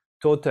being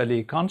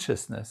totally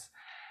consciousness.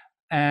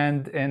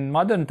 And in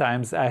modern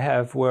times, I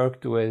have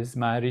worked with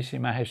Maharishi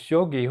Mahesh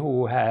Yogi,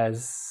 who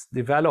has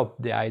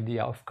developed the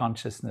idea of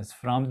consciousness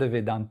from the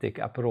Vedantic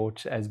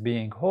approach as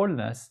being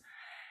wholeness.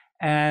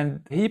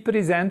 And he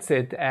presents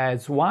it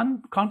as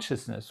one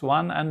consciousness,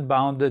 one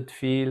unbounded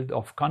field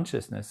of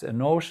consciousness, a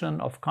notion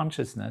of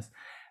consciousness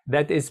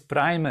that is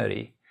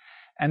primary.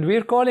 And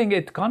we're calling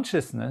it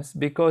consciousness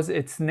because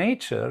its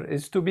nature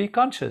is to be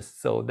conscious.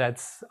 So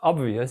that's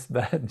obvious,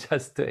 but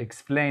just to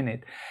explain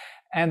it.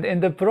 And in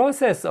the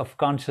process of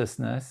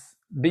consciousness,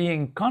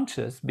 being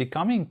conscious,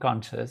 becoming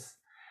conscious,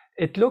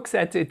 it looks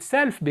at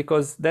itself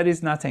because there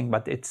is nothing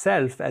but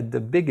itself at the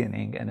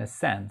beginning, in a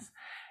sense.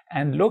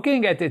 And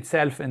looking at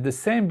itself in the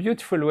same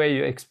beautiful way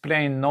you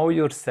explain, know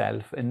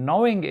yourself, and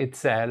knowing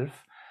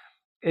itself,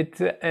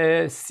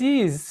 it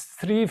sees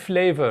three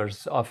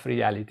flavors of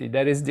reality.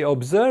 There is the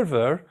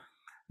observer,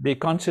 the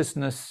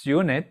consciousness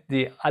unit,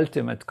 the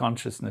ultimate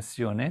consciousness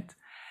unit.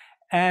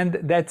 And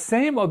that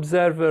same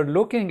observer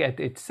looking at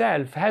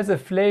itself has a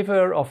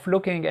flavor of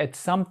looking at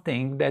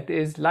something that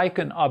is like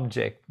an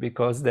object,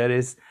 because there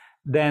is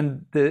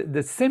then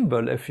the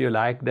symbol, if you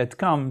like, that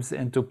comes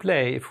into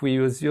play, if we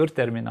use your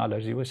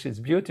terminology, which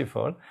is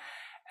beautiful.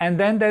 And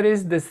then there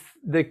is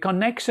the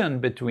connection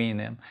between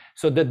them.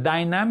 So the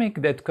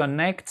dynamic that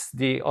connects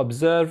the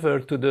observer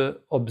to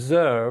the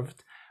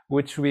observed,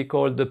 which we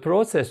call the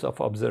process of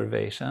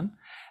observation.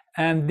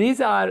 And these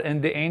are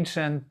in the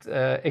ancient,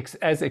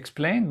 as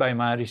explained by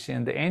Maharishi,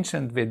 in the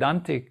ancient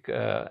Vedantic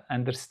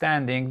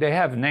understanding, they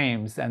have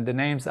names, and the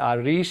names are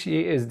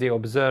Rishi is the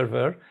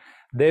observer,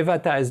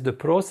 Devata is the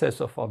process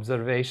of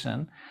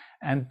observation,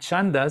 and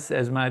Chandas,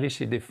 as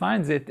Maharishi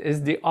defines it,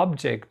 is the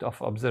object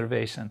of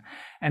observation.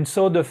 And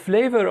so the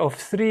flavor of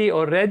three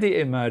already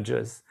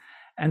emerges.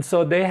 And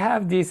so they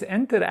have these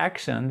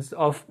interactions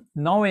of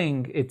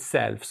knowing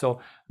itself. So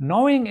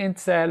knowing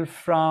itself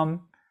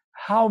from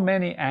how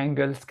many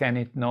angles can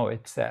it know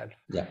itself?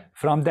 Yeah.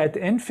 From that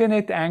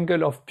infinite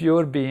angle of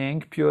pure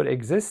being, pure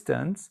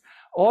existence,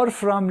 or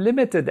from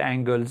limited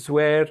angles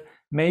where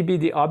maybe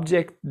the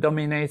object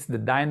dominates, the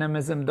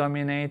dynamism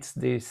dominates,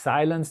 the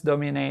silence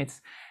dominates.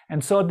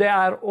 And so there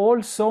are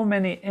all so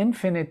many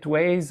infinite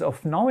ways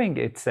of knowing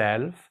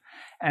itself.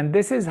 And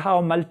this is how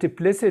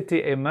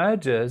multiplicity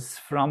emerges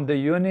from the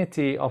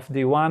unity of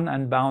the one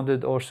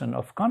unbounded ocean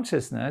of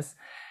consciousness.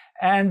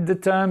 And the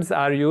terms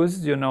are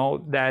used,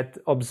 that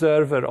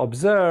observer,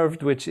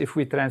 observed, which if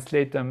we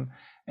translate them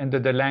into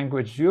the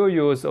language you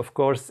use, of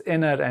course,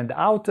 inner and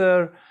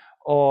outer,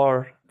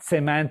 or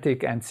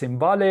semantic and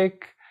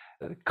symbolic,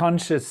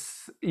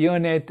 conscious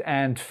unit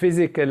and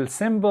physical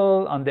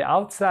symbol on the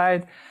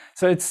outside.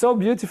 So it's so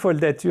beautiful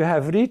that you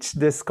have reached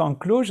these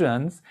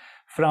conclusions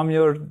from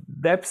your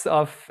depths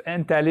of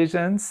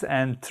intelligence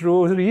and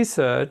through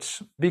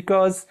research,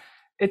 because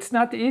it's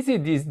not easy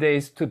these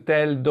days to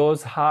tell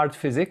those hard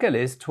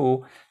physicalists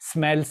who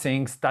smell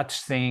things,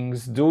 touch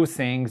things, do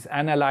things,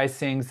 analyze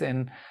things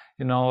in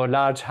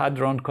large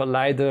hadron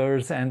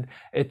colliders, and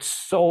it's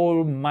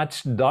so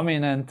much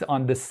dominant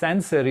on the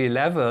sensory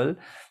level,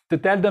 to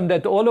tell them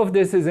that all of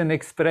this is an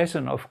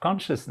expression of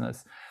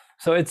consciousness.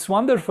 So it's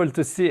wonderful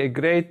to see a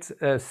great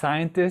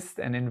scientist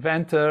and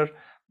inventor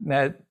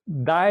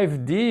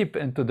dive deep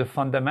into the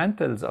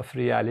fundamentals of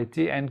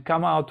reality and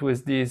come out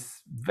with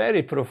these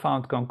very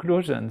profound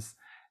conclusions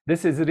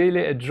this is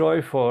really a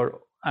joy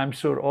for, I'm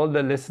sure, all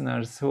the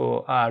listeners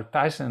who are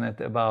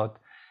passionate about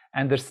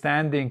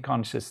understanding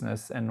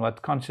consciousness and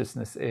what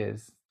consciousness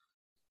is.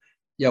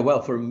 Yeah,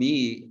 well, for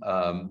me,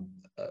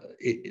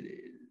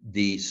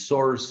 the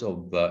source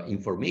of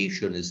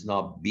information is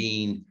not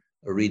being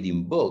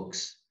reading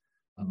books,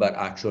 but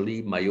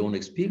actually my own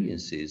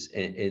experiences.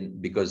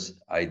 And because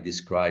I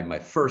described my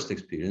first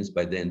experience,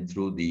 but then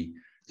through the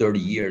 30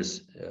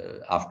 years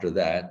after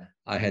that,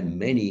 I had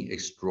many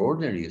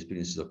extraordinary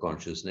experiences of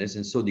consciousness.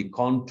 And so the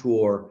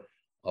contour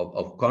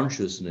of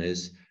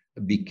consciousness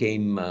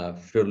became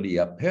fairly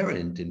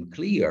apparent and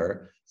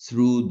clear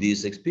through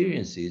these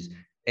experiences.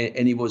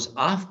 And it was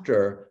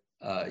after,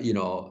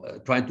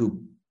 trying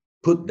to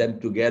put them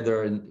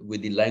together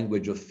with the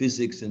language of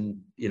physics and,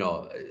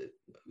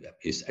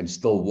 I'm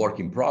still work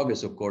in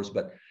progress, of course,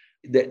 but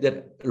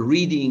that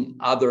reading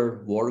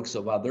other works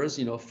of others,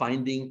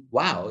 finding,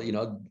 wow,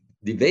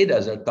 the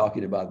Vedas are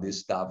talking about this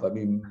stuff. I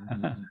mean,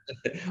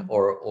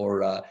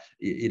 or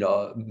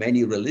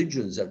many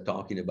religions are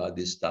talking about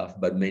this stuff,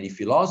 but many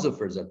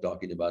philosophers are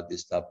talking about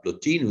this stuff.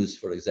 Plotinus,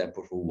 for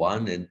example, for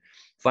one, and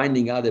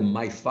finding out that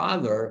my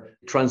father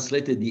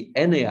translated the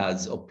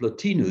Enneads of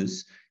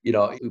Plotinus,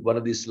 one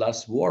of these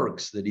last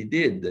works that he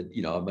did, that,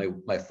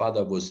 my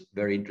father was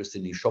very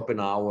interested in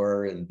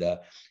Schopenhauer and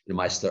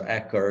Meister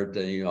Eckhart,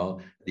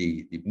 the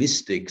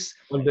mystics.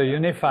 All the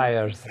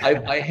unifiers.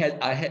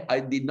 I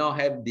did not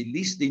have the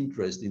least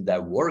interest in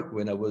that work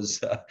when I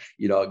was,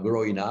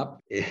 growing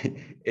up.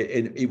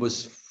 It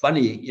was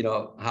funny,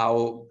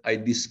 how I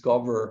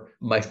discover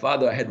my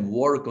father had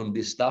worked on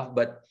this stuff,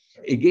 but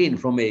again,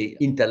 from an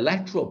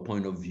intellectual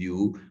point of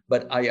view,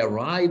 but I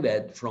arrive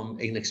at from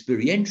an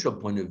experiential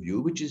point of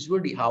view, which is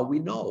really how we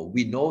know.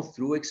 We know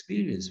through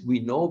experience. We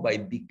know by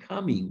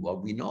becoming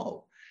what we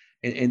know.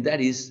 And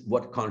that is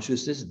what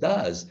consciousness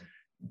does.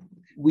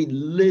 We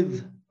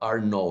live our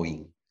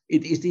knowing.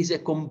 It is a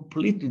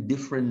completely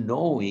different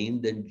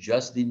knowing than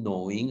just the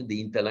knowing, the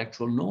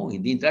intellectual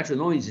knowing. The intellectual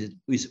knowing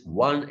is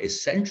one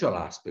essential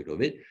aspect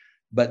of it,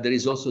 but there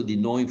is also the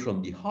knowing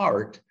from the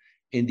heart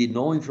and the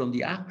knowing from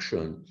the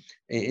action.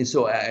 And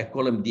so I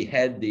call them the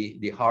head,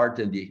 the heart,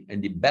 and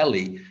the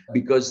belly,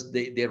 because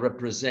they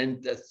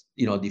represent,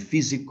 the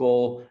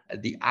physical,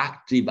 the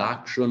active,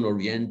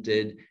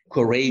 action-oriented,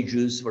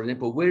 courageous. For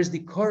example, where's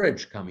the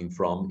courage coming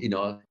from,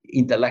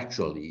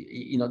 intellectually?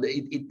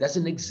 It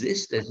doesn't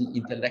exist as an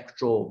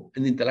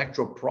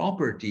intellectual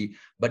property,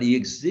 but it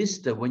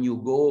exists when you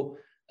go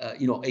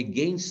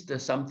against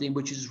something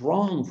which is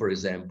wrong. For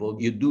example,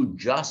 you do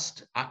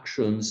just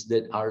actions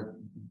that are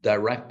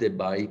directed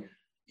by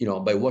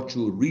what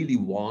you really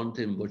want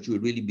and what you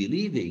really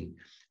believe in.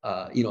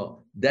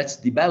 That's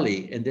the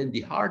belly. And then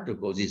the heart, of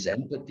course, is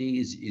empathy,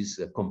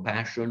 is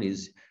compassion,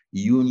 is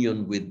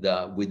union with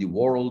the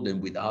world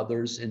and with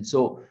others. And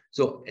so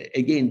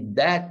again,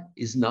 that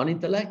is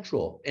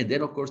non-intellectual. And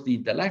then, of course, the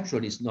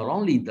intellectual is not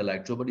only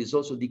intellectual, but it's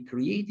also the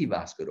creative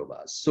aspect of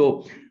us.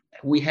 So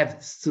we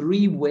have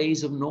three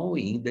ways of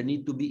knowing that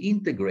need to be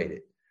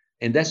integrated.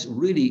 And that's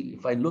really,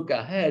 if I look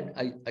ahead,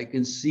 I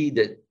can see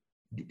that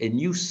a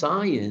new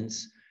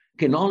science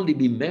can only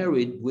be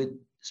married with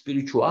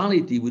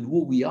spirituality, with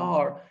who we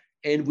are,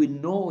 and with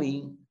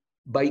knowing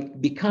by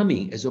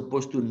becoming, as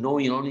opposed to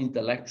knowing only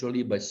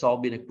intellectually by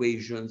solving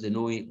equations and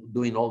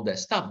doing all that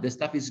stuff. That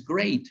stuff is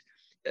great.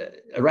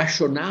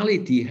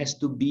 Rationality has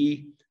to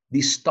be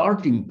the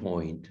starting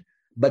point,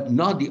 but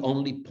not the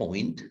only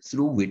point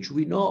through which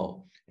we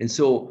know. And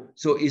so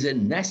is a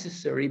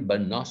necessary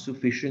but not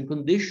sufficient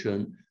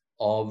condition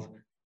of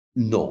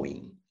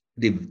knowing,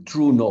 the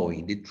true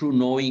knowing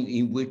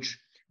in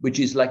which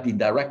is like the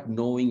direct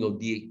knowing of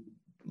the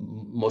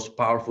most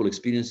powerful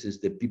experiences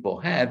that people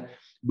have,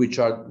 which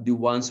are the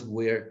ones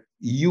where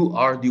you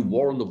are the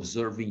world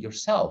observing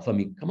yourself. I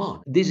mean, come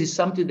on. This is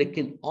something that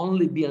can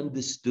only be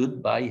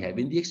understood by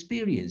having the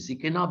experience.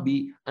 It cannot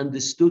be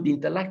understood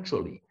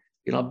intellectually.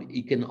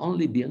 It can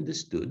only be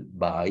understood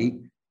by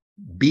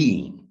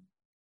being.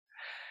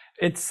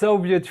 It's so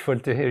beautiful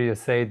to hear you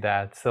say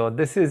that. So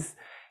this is,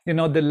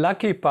 the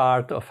lucky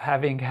part of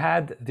having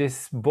had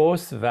these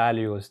both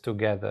values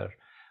together.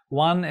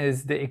 One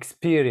is the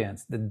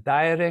experience, the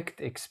direct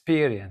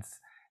experience.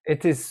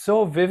 It is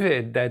so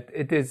vivid that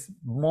it is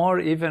more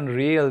even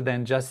real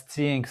than just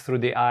seeing through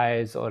the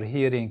eyes or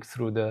hearing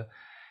through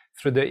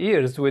the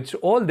ears, which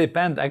all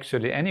depend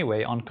actually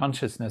anyway on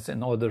consciousness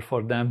in order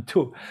for them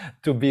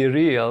to be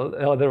real.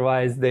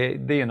 Otherwise,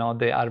 they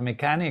are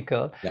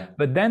mechanical. Yeah.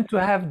 But then to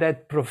have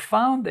that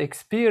profound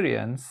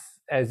experience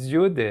as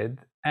you did,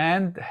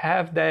 and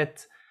have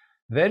that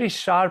very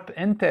sharp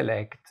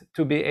intellect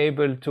to be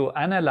able to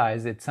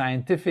analyze it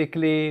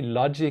scientifically,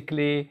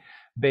 logically,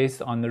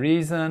 based on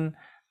reason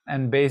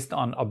and based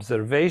on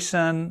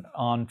observation,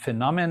 on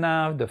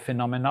phenomena, the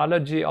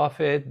phenomenology of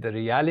it, the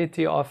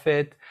reality of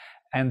it,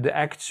 and the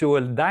actual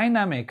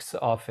dynamics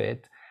of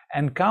it,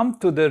 and come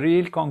to the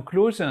real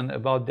conclusion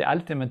about the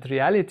ultimate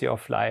reality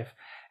of life,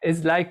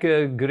 is like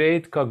a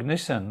great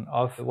cognition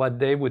of what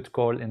they would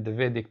call in the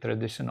Vedic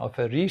tradition of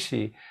a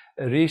rishi,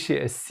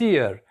 a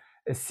seer,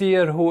 A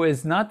seer who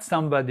is not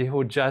somebody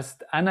who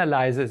just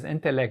analyzes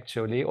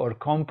intellectually or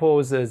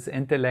composes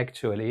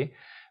intellectually,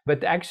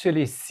 but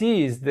actually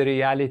sees the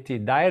reality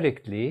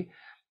directly,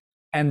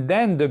 and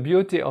then the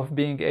beauty of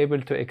being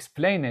able to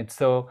explain it.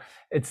 So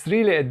it's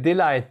really a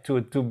delight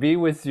to be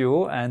with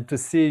you and to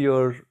see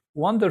your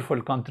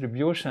wonderful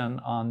contribution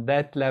on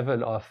that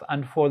level of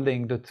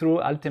unfolding the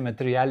true ultimate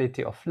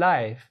reality of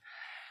life.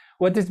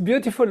 What is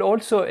beautiful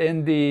also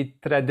in the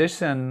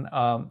tradition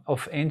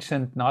of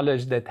ancient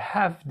knowledge that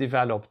have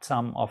developed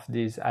some of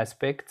these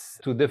aspects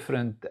to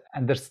different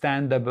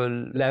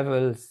understandable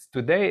levels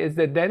today is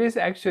that there is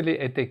actually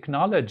a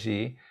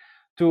technology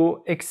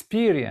to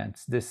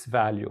experience this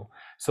value.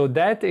 So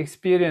that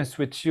experience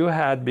which you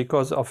had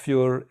because of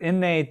your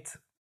innate,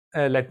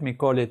 let me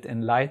call it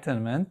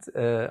enlightenment,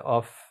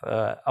 of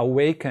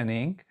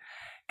awakening,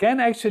 can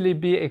actually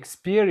be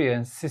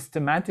experienced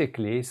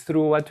systematically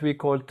through what we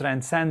call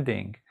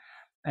transcending.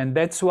 And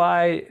that's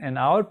why in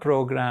our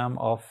program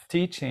of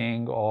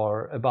teaching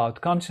or about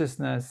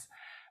consciousness,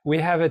 we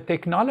have a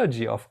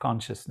technology of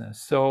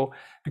consciousness. So,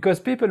 because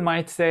people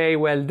might say,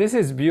 well, this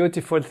is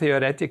beautiful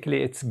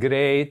theoretically, it's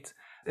great,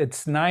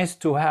 it's nice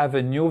to have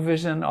a new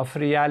vision of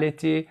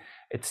reality,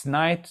 it's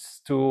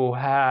nice to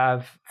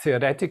have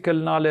theoretical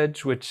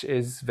knowledge, which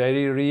is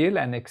very real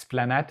and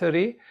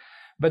explanatory.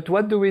 But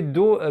what do we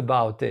do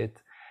about it?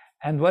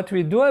 And what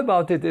we do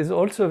about it is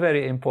also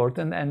very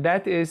important, and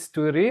that is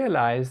to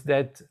realize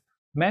that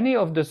many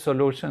of the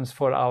solutions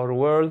for our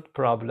world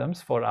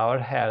problems, for our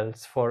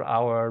health, for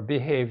our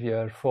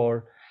behavior,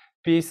 for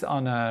peace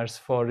on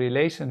earth, for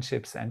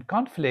relationships and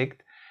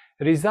conflict,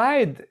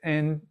 reside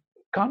in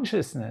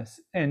consciousness,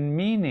 in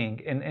meaning,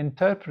 in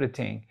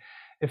interpreting.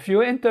 If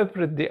you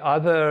interpret the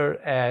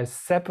other as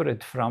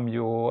separate from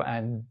you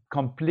and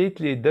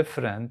completely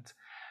different,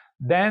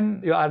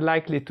 then you are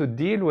likely to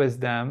deal with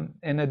them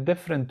in a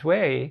different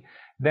way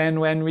than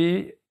when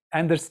we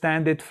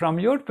understand it from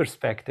your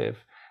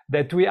perspective,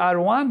 that we are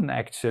one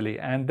actually,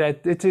 and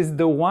that it is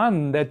the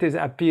one that is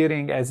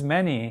appearing as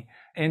many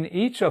in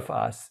each of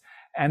us.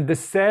 And the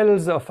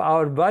cells of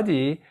our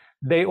body,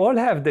 they all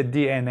have the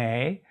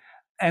DNA,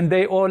 and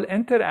they all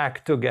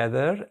interact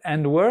together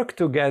and work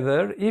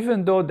together,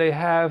 even though they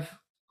have,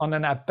 on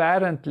an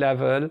apparent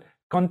level,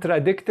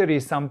 contradictory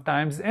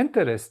sometimes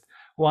interests.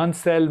 One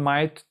cell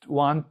might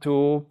want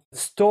to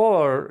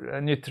store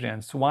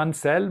nutrients. One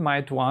cell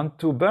might want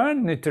to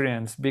burn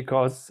nutrients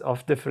because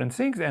of different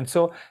things. And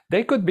so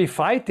they could be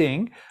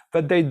fighting,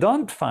 but they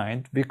don't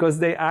fight because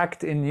they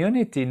act in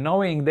unity,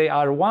 knowing they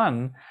are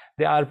one.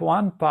 They are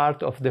one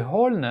part of the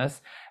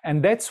wholeness.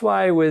 And that's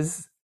why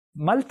with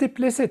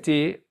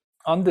multiplicity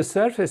on the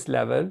surface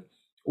level,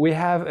 we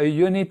have a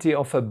unity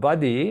of a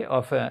body,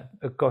 of a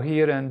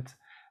coherent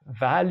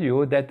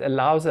value that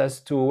allows us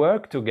to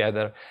work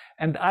together.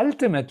 And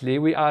ultimately,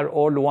 we are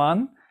all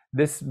one.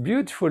 This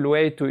beautiful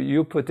way to,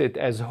 you put it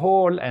as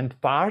whole and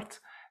part,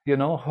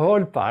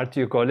 whole part,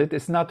 you call it.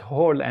 It's not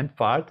whole and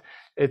part.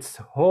 It's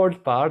whole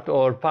part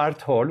or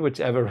part whole,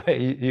 whichever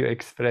way you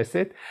express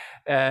it.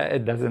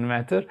 It doesn't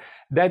matter.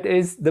 That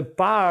is, the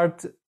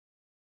part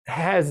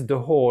has the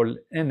whole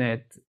in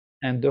it,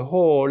 and the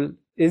whole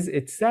is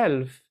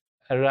itself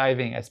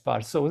arriving as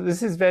part. So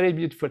this is very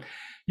beautiful.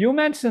 You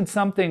mentioned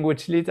something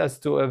which leads us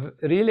to a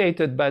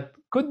related but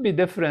could be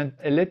different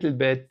a little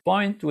bit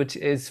point, which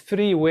is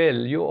free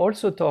will. You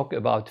also talk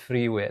about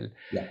free will.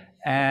 Yeah.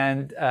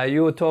 And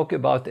you talk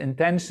about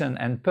intention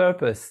and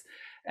purpose.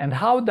 And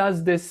how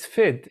does this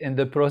fit in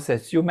the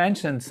process? You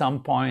mentioned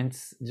some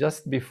points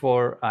just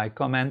before I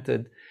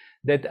commented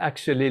that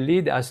actually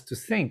lead us to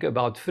think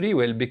about free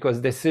will, because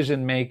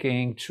decision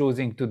making,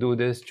 choosing to do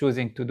this,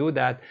 choosing to do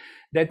that,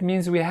 that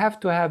means we have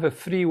to have a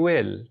free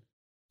will.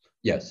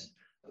 Yes.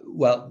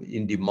 Well,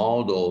 in the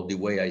model, the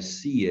way I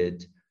see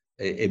it,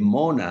 a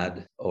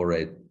monad or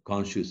a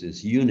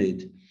consciousness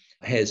unit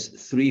has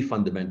three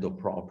fundamental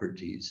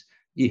properties.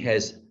 It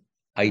has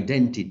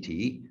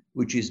identity,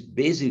 which is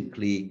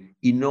basically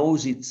it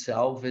knows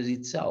itself as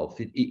itself.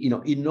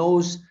 It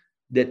knows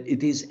that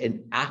it is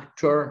an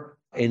actor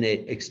and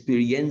an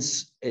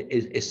experience,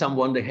 as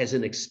someone that has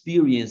an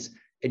experience,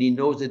 and he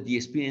knows that the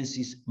experience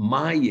is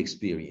my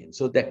experience.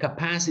 So the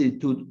capacity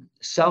to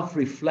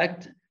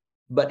self-reflect,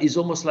 but it's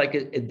almost like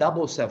a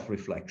double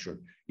self-reflection.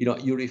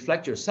 You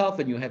reflect yourself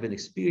and you have an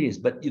experience,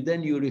 but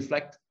then you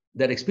reflect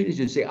that experience,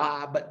 you say,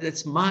 but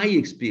that's my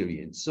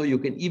experience. So you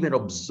can even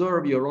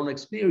observe your own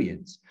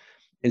experience.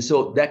 And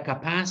so that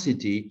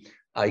capacity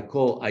I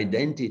call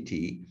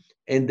identity.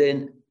 And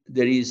then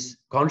there is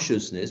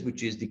consciousness,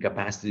 which is the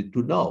capacity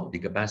to know. The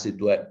capacity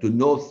to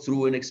know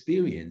through an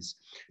experience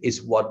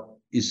is what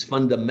is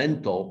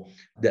fundamental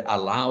that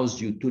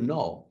allows you to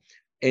know.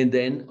 And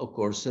then, of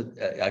course,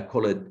 I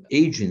call it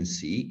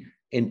agency.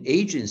 And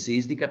agency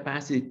is the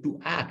capacity to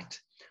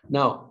act.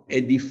 Now,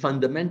 at the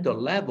fundamental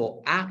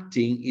level,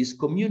 acting is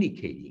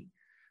communicating.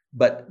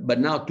 But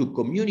now to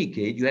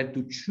communicate, you have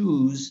to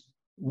choose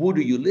who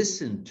do you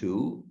listen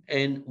to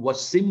and what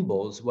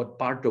symbols, what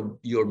part of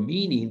your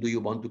meaning do you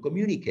want to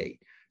communicate.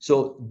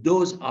 So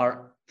those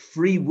are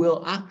free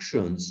will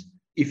actions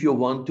if you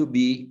want to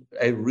be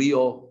a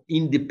real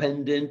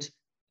independent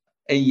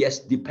and yes,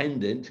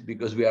 dependent,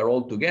 because we are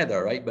all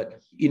together, right? But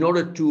in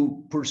order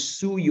to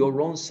pursue your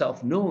own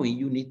self-knowing,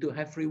 you need to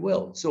have free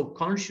will. So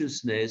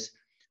consciousness,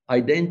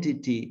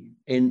 identity,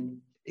 and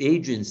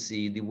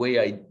agency, the way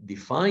I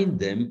define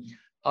them,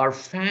 are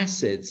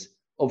facets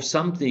of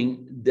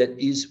something that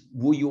is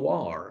who you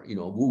are,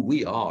 who we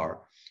are.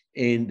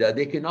 And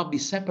they cannot be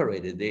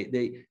separated.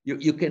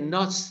 You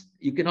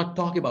cannot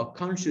talk about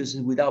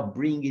consciousness without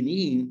bringing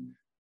in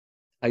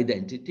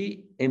identity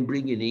and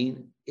bringing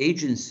in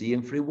agency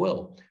and free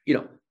will.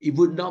 It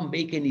would not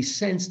make any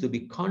sense to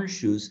be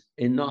conscious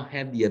and not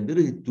have the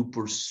ability to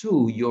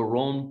pursue your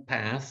own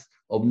path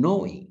of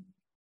knowing.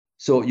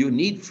 So you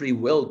need free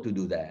will to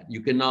do that.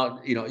 You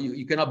cannot,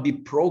 you cannot be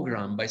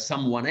programmed by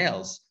someone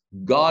else.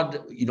 God,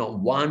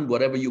 one,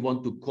 whatever you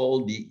want to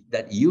call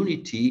that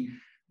unity,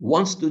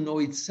 wants to know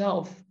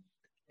itself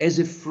as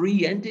a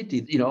free entity,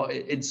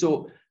 and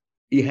so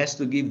it has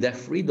to give that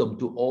freedom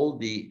to all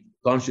the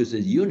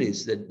consciousness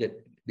units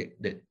that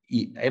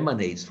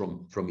emanates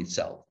from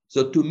itself.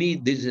 So to me,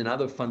 this is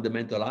another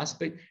fundamental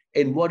aspect.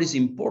 And what is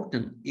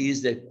important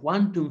is that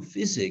quantum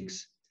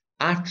physics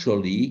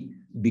actually,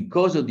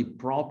 because of the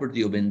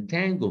property of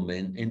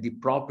entanglement and the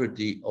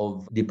property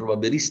of the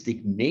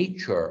probabilistic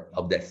nature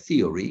of that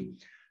theory,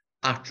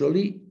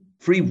 actually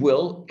free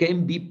will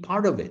can be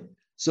part of it.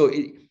 So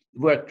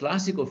where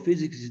classical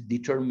physics is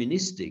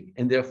deterministic,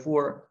 and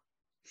therefore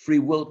free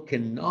will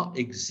cannot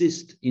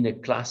exist in a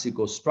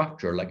classical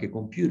structure like a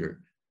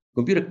computer.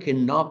 Computer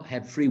cannot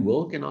have free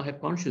will, cannot have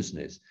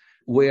consciousness,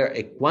 where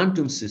a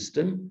quantum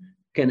system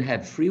can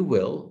have free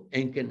will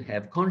and can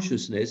have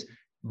consciousness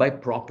by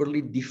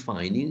properly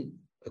defining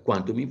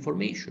quantum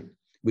information,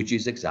 which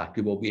is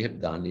exactly what we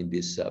have done in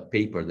this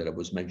paper that I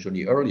was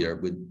mentioning earlier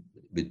with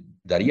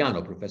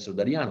Dariano, Professor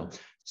Dariano.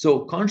 So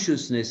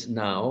consciousness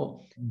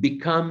now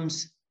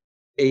becomes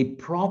a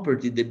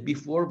property that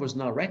before was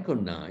not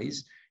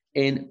recognized,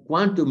 and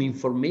quantum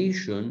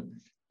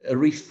information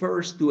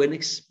refers to an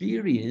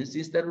experience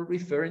instead of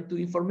referring to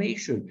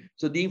information.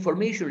 So the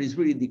information is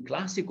really the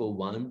classical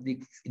one,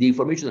 the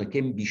information that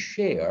can be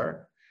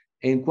shared,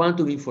 and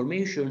quantum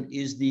information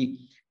is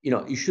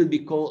it should be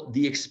called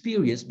the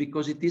experience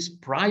because it is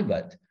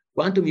private.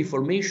 Quantum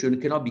information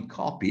cannot be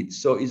copied,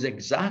 so it's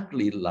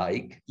exactly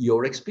like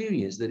your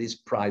experience that is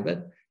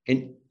private,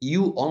 and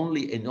you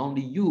only and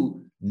only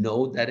you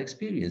know that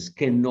experience,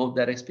 can know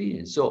that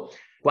experience. So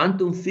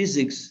quantum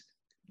physics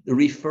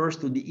refers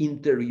to the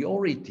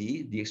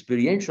interiority, the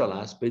experiential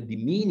aspect, the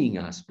meaning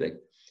aspect,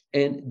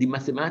 and the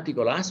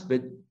mathematical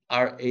aspect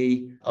are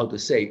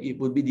it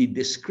would be the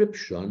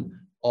description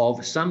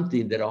of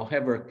something that,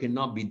 however,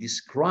 cannot be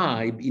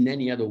described in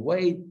any other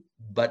way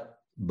but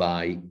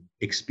by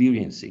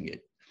experiencing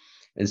it.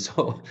 And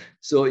so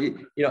it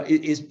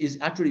is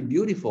actually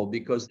beautiful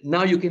because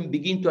now you can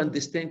begin to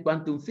understand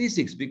quantum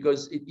physics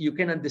because you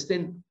can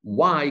understand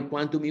why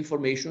quantum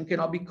information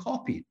cannot be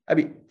copied. I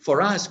mean,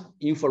 for us,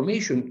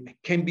 information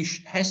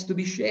has to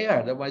be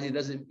shared. Otherwise,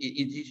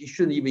 it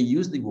shouldn't even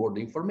use the word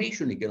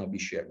information. It cannot be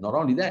shared. Not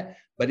only that,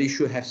 but it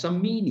should have some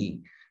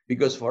meaning.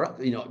 Because for us,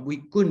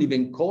 we couldn't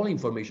even call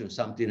information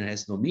something that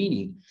has no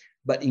meaning.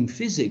 But in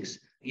physics,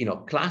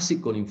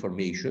 classical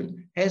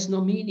information has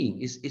no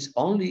meaning. It's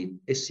only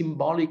a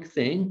symbolic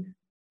thing,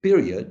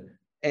 period.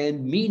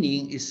 And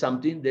meaning is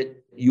something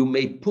that you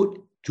may put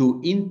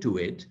into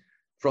it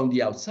from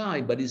the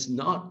outside, but it's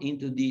not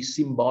into the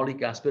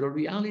symbolic aspect of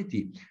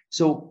reality.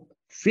 So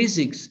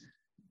physics,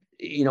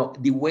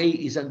 the way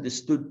it's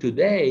understood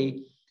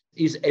today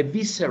is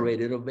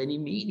eviscerated of any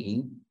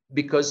meaning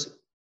because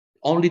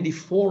only the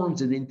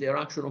forms and the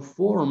interaction of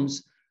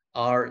forms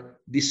are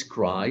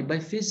described by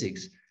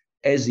physics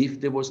as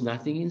if there was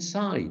nothing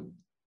inside.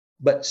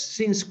 But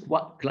since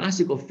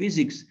classical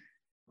physics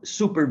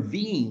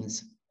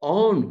supervenes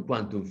on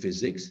quantum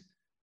physics,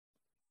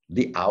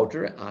 the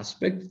outer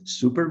aspect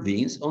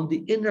supervenes on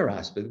the inner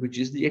aspect, which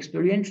is the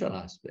experiential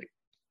aspect.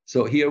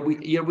 So here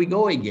we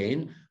go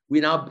again. We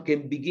now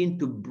can begin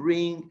to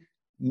bring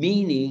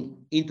meaning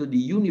into the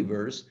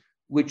universe,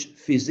 which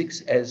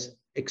physics has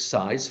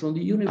excised from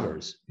the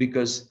universe,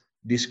 because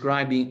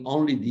describing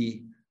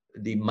only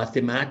the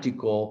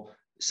mathematical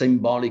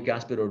symbolic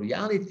aspect of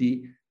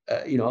reality,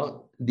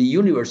 the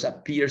universe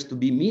appears to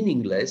be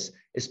meaningless,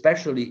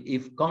 especially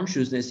if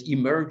consciousness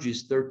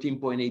emerges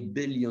 13.8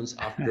 billions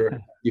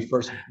after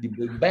the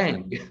Big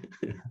Bang.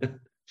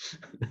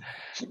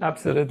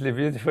 Absolutely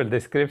beautiful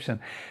description.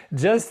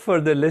 Just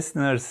for the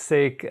listeners'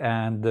 sake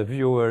and the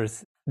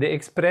viewers, the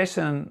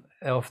expression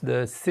of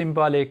the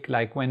symbolic,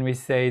 like when we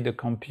say the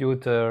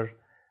computer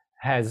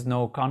has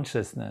no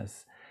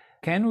consciousness,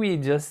 can we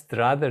just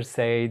rather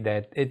say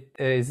that it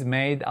is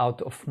made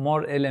out of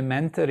more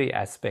elementary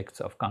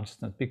aspects of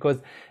consciousness?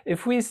 Because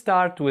if we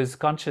start with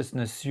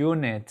consciousness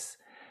units,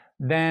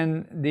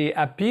 then the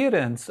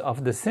appearance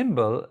of the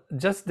symbol,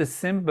 just the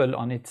symbol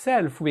on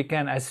itself, we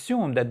can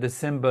assume that the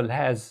symbol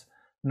has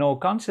no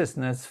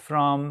consciousness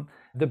from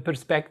the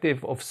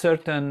perspective of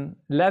certain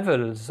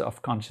levels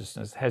of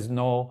consciousness, has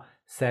no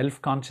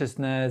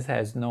self-consciousness,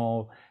 has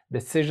no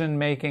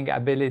decision-making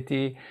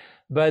ability.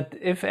 But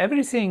if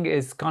everything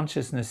is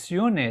consciousness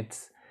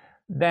units,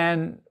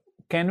 then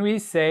can we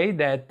say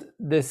that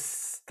this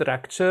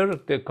structure,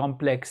 the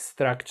complex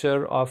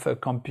structure of a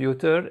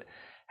computer,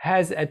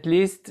 has at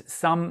least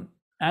some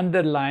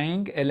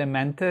underlying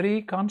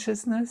elementary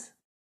consciousness?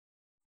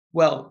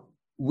 Well,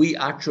 we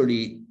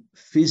actually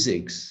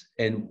physics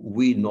and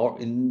we know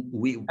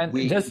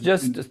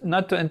just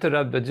not to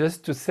interrupt, but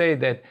just to say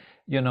that,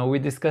 you know, we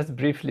discussed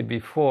briefly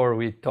before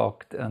we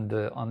talked on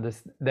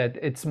this that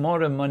it's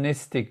more a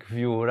monistic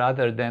view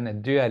rather than a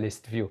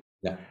dualist view.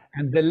 Yeah.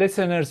 And the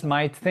listeners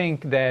might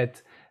think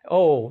that,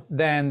 oh,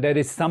 then there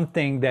is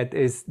something that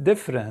is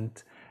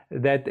different,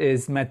 that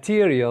is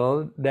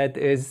material, that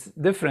is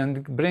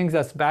different, brings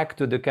us back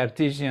to the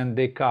Cartesian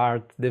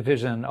Descartes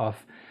division of,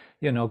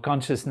 you know,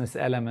 consciousness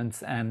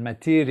elements and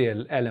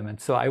material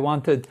elements. So I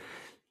wanted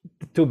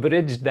to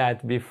bridge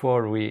that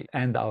before we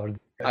end our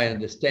discussion. I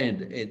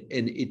understand.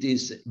 And it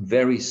is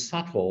very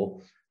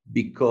subtle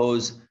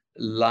because,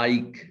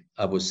 like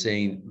I was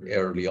saying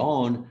early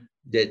on,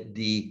 that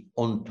the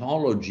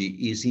ontology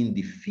is in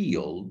the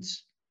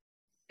fields.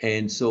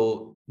 And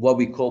so what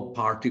we call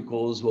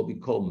particles, what we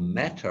call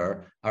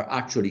matter, are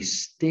actually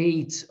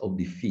states of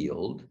the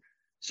field.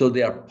 So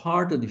they are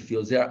part of the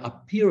fields. They are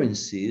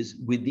appearances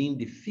within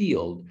the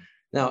field.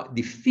 Now,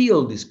 the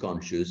field is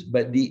conscious,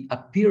 but the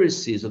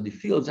appearances of the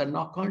fields are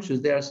not conscious.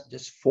 They are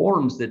just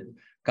forms that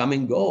come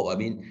and go. I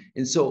mean,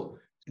 and so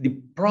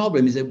the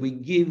problem is that we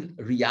give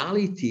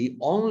reality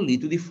only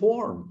to the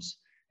forms.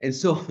 And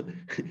so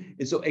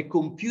a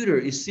computer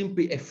is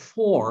simply a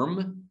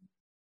form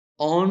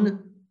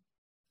on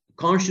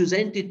conscious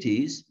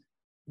entities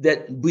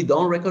that we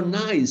don't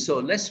recognize. So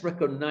let's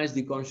recognize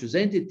the conscious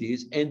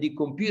entities, and the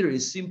computer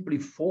is simply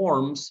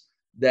forms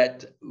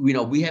that, you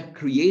know, we have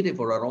created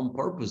for our own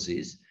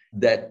purposes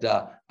that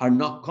are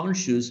not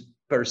conscious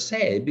per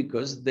se,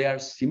 because they are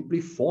simply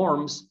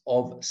forms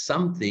of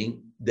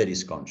something that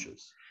is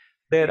conscious.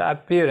 Their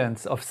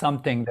appearance of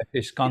something that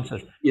is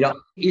conscious. You know,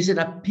 is an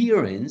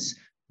appearance,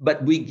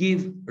 but we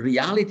give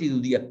reality to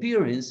the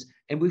appearance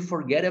and we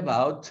forget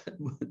about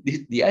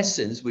the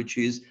essence, which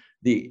is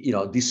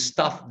the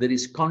stuff that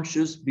is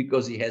conscious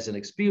because it has an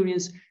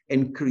experience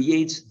and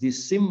creates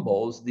these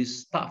symbols,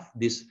 this stuff,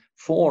 these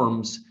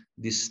forms,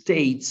 these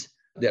states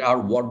that are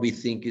what we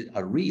think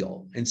are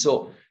real. And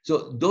so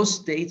those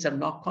states are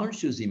not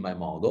conscious in my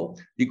model.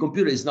 The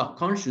computer is not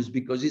conscious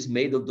because it's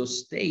made of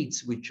those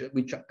states which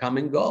come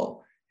and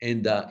go.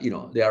 And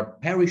they are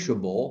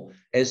perishable,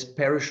 as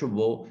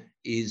perishable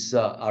is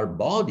our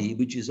body,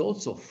 which is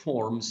also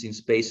forms in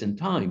space and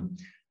time.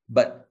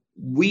 But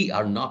we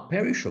are not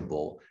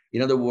perishable.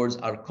 In other words,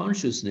 our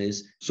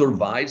consciousness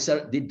survives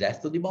the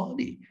death of the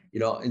body,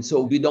 and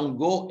so we don't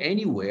go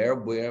anywhere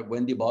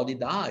when the body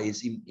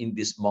dies in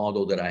this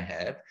model that I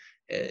have.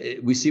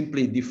 We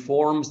simply, the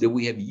forms that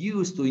we have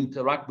used to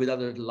interact with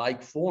other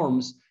like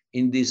forms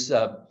in this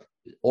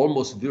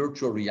almost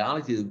virtual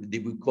reality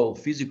that we call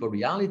physical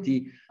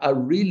reality are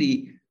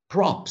really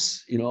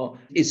props.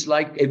 It's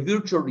like a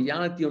virtual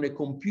reality on a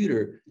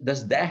computer.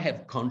 Does that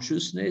have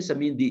consciousness? I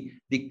mean,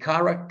 the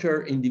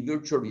character in the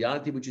virtual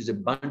reality, which is a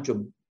bunch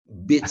of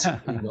bits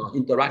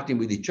interacting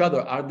with each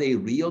other, are they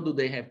real? Do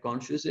they have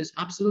consciousness?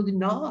 Absolutely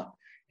not.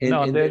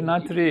 No, they're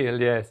not real.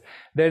 Yes,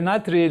 they're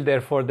not real,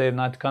 therefore they're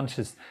not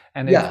conscious.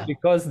 And it's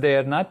because they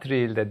are not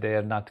real that they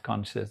are not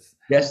conscious.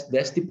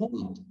 That's the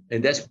point.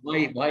 And that's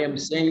why I'm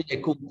saying a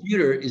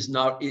computer is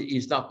not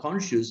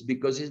conscious,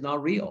 because it's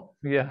not real.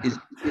 Yeah.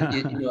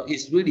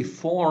 It's really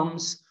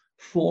forms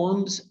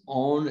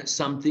on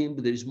something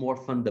that is more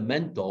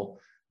fundamental.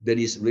 That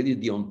is really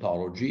the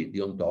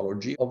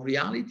ontology of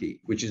reality,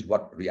 which is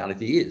what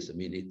reality is. I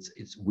mean,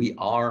 we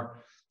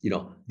are,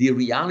 the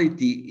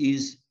reality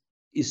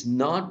is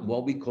not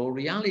what we call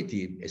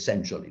reality,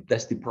 essentially.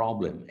 That's the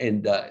problem.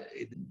 And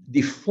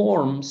the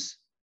forms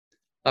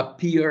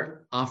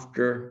appear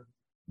after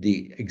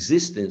the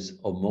existence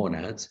of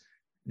monads.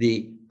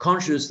 The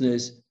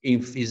consciousness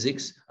in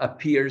physics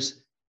appears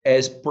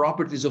as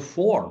properties of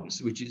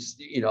forms, which is,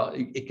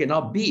 it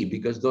cannot be,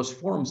 because those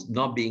forms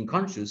not being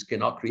conscious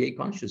cannot create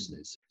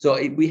consciousness.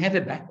 So we have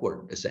it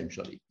backward,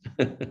 essentially.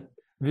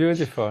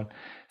 Beautiful.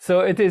 So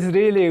it is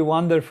really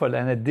wonderful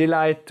and a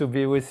delight to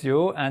be with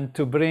you and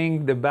to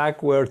bring the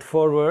backward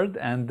forward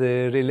and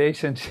the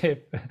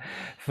relationship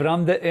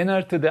from the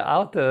inner to the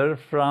outer,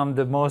 from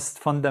the most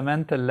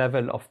fundamental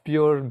level of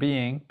pure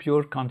being,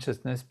 pure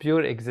consciousness,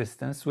 pure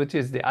existence, which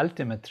is the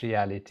ultimate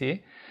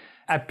reality,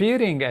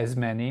 appearing as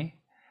many,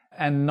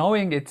 and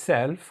knowing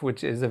itself,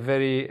 which is a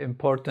very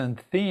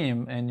important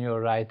theme in your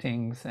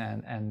writings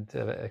and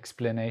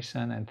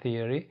explanation and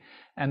theory,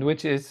 and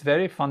which is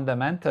very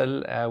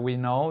fundamental. We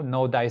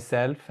know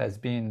thyself has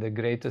been the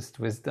greatest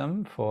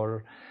wisdom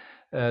for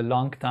a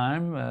long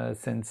time,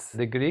 since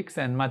the Greeks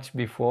and much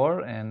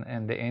before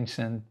in the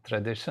ancient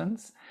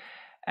traditions.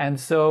 And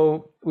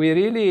so we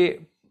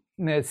really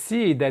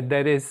see that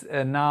there is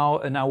now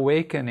an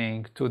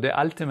awakening to the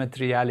ultimate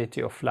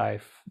reality of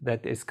life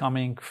that is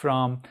coming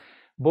from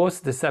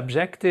both the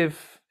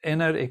subjective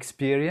inner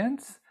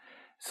experience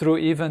through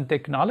even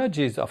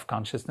technologies of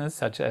consciousness,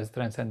 such as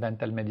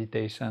transcendental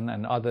meditation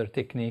and other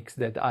techniques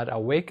that are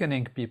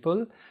awakening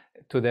people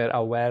to their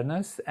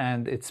awareness,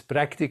 and its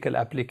practical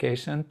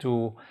application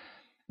to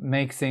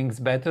make things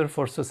better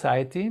for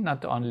society,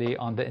 not only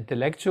on the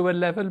intellectual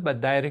level, but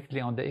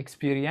directly on the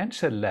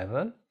experiential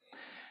level.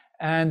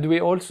 And we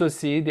also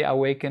see the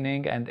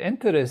awakening and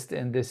interest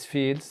in these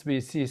fields.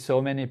 We see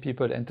so many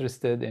people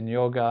interested in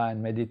yoga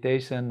and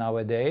meditation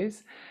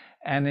nowadays.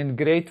 And in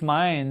great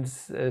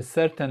minds,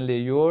 certainly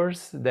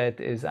yours, that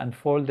is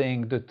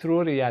unfolding the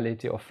true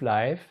reality of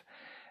life.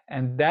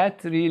 And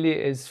that really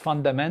is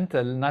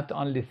fundamental, not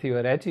only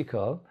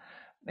theoretical,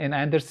 in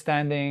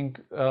understanding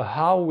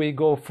how we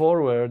go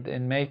forward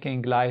in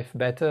making life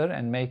better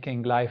and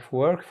making life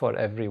work for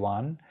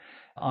everyone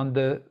on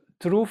the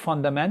true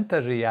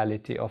fundamental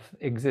reality of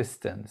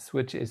existence,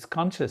 which is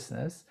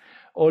consciousness.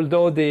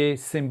 Although the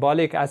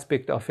symbolic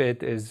aspect of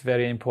it is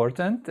very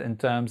important in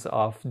terms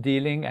of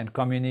dealing and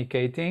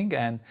communicating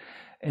and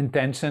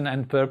intention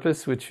and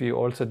purpose, which we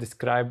also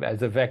describe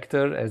as a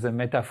vector, as a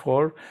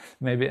metaphor.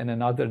 Maybe in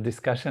another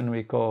discussion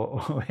we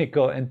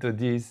go into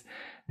these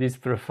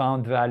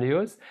profound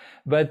values.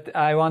 But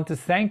I want to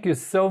thank you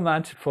so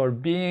much for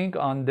being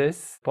on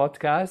this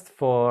podcast,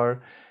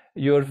 for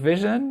your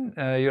vision,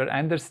 your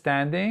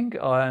understanding,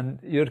 and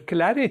your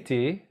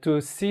clarity to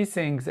see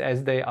things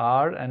as they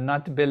are and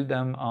not build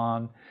them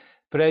on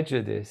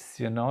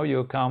prejudice.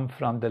 You come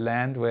from the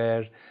land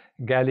where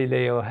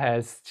Galileo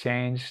has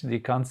changed the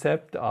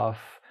concept of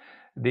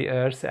the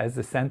earth as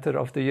the center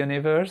of the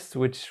universe,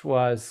 which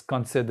was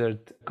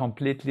considered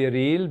completely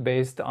real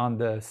based on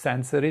the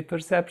sensory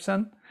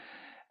perception.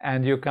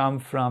 And you come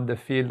from the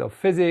field of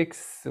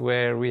physics,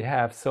 where we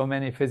have so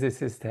many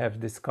physicists have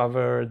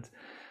discovered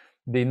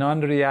the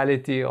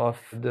non-reality of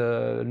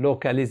the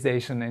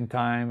localization in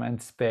time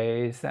and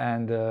space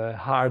and the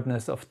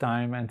hardness of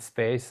time and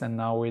space. And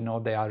now we know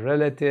they are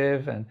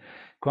relative, and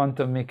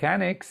quantum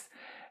mechanics.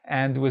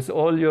 And with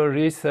all your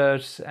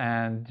research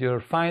and your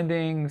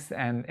findings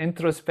and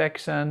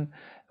introspection,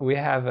 we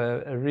have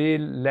a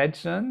real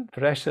legend,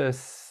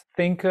 precious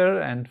thinker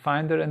and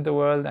finder in the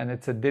world. And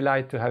it's a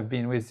delight to have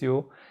been with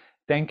you.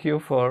 Thank you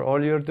for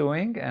all you're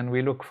doing. And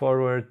we look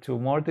forward to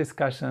more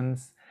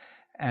discussions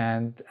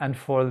and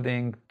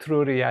unfolding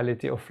true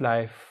reality of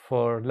life,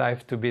 for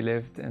life to be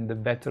lived in the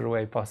better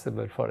way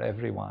possible for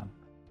everyone.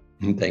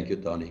 Thank you,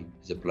 Tony.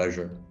 It's a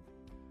pleasure.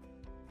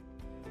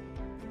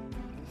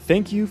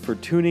 Thank you for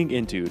tuning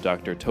into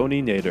Dr.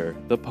 Tony Nader,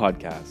 the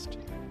podcast.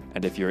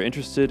 And if you're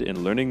interested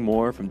in learning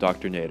more from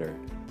Dr. Nader,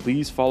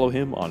 please follow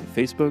him on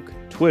Facebook,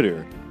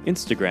 Twitter,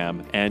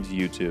 Instagram, and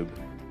YouTube.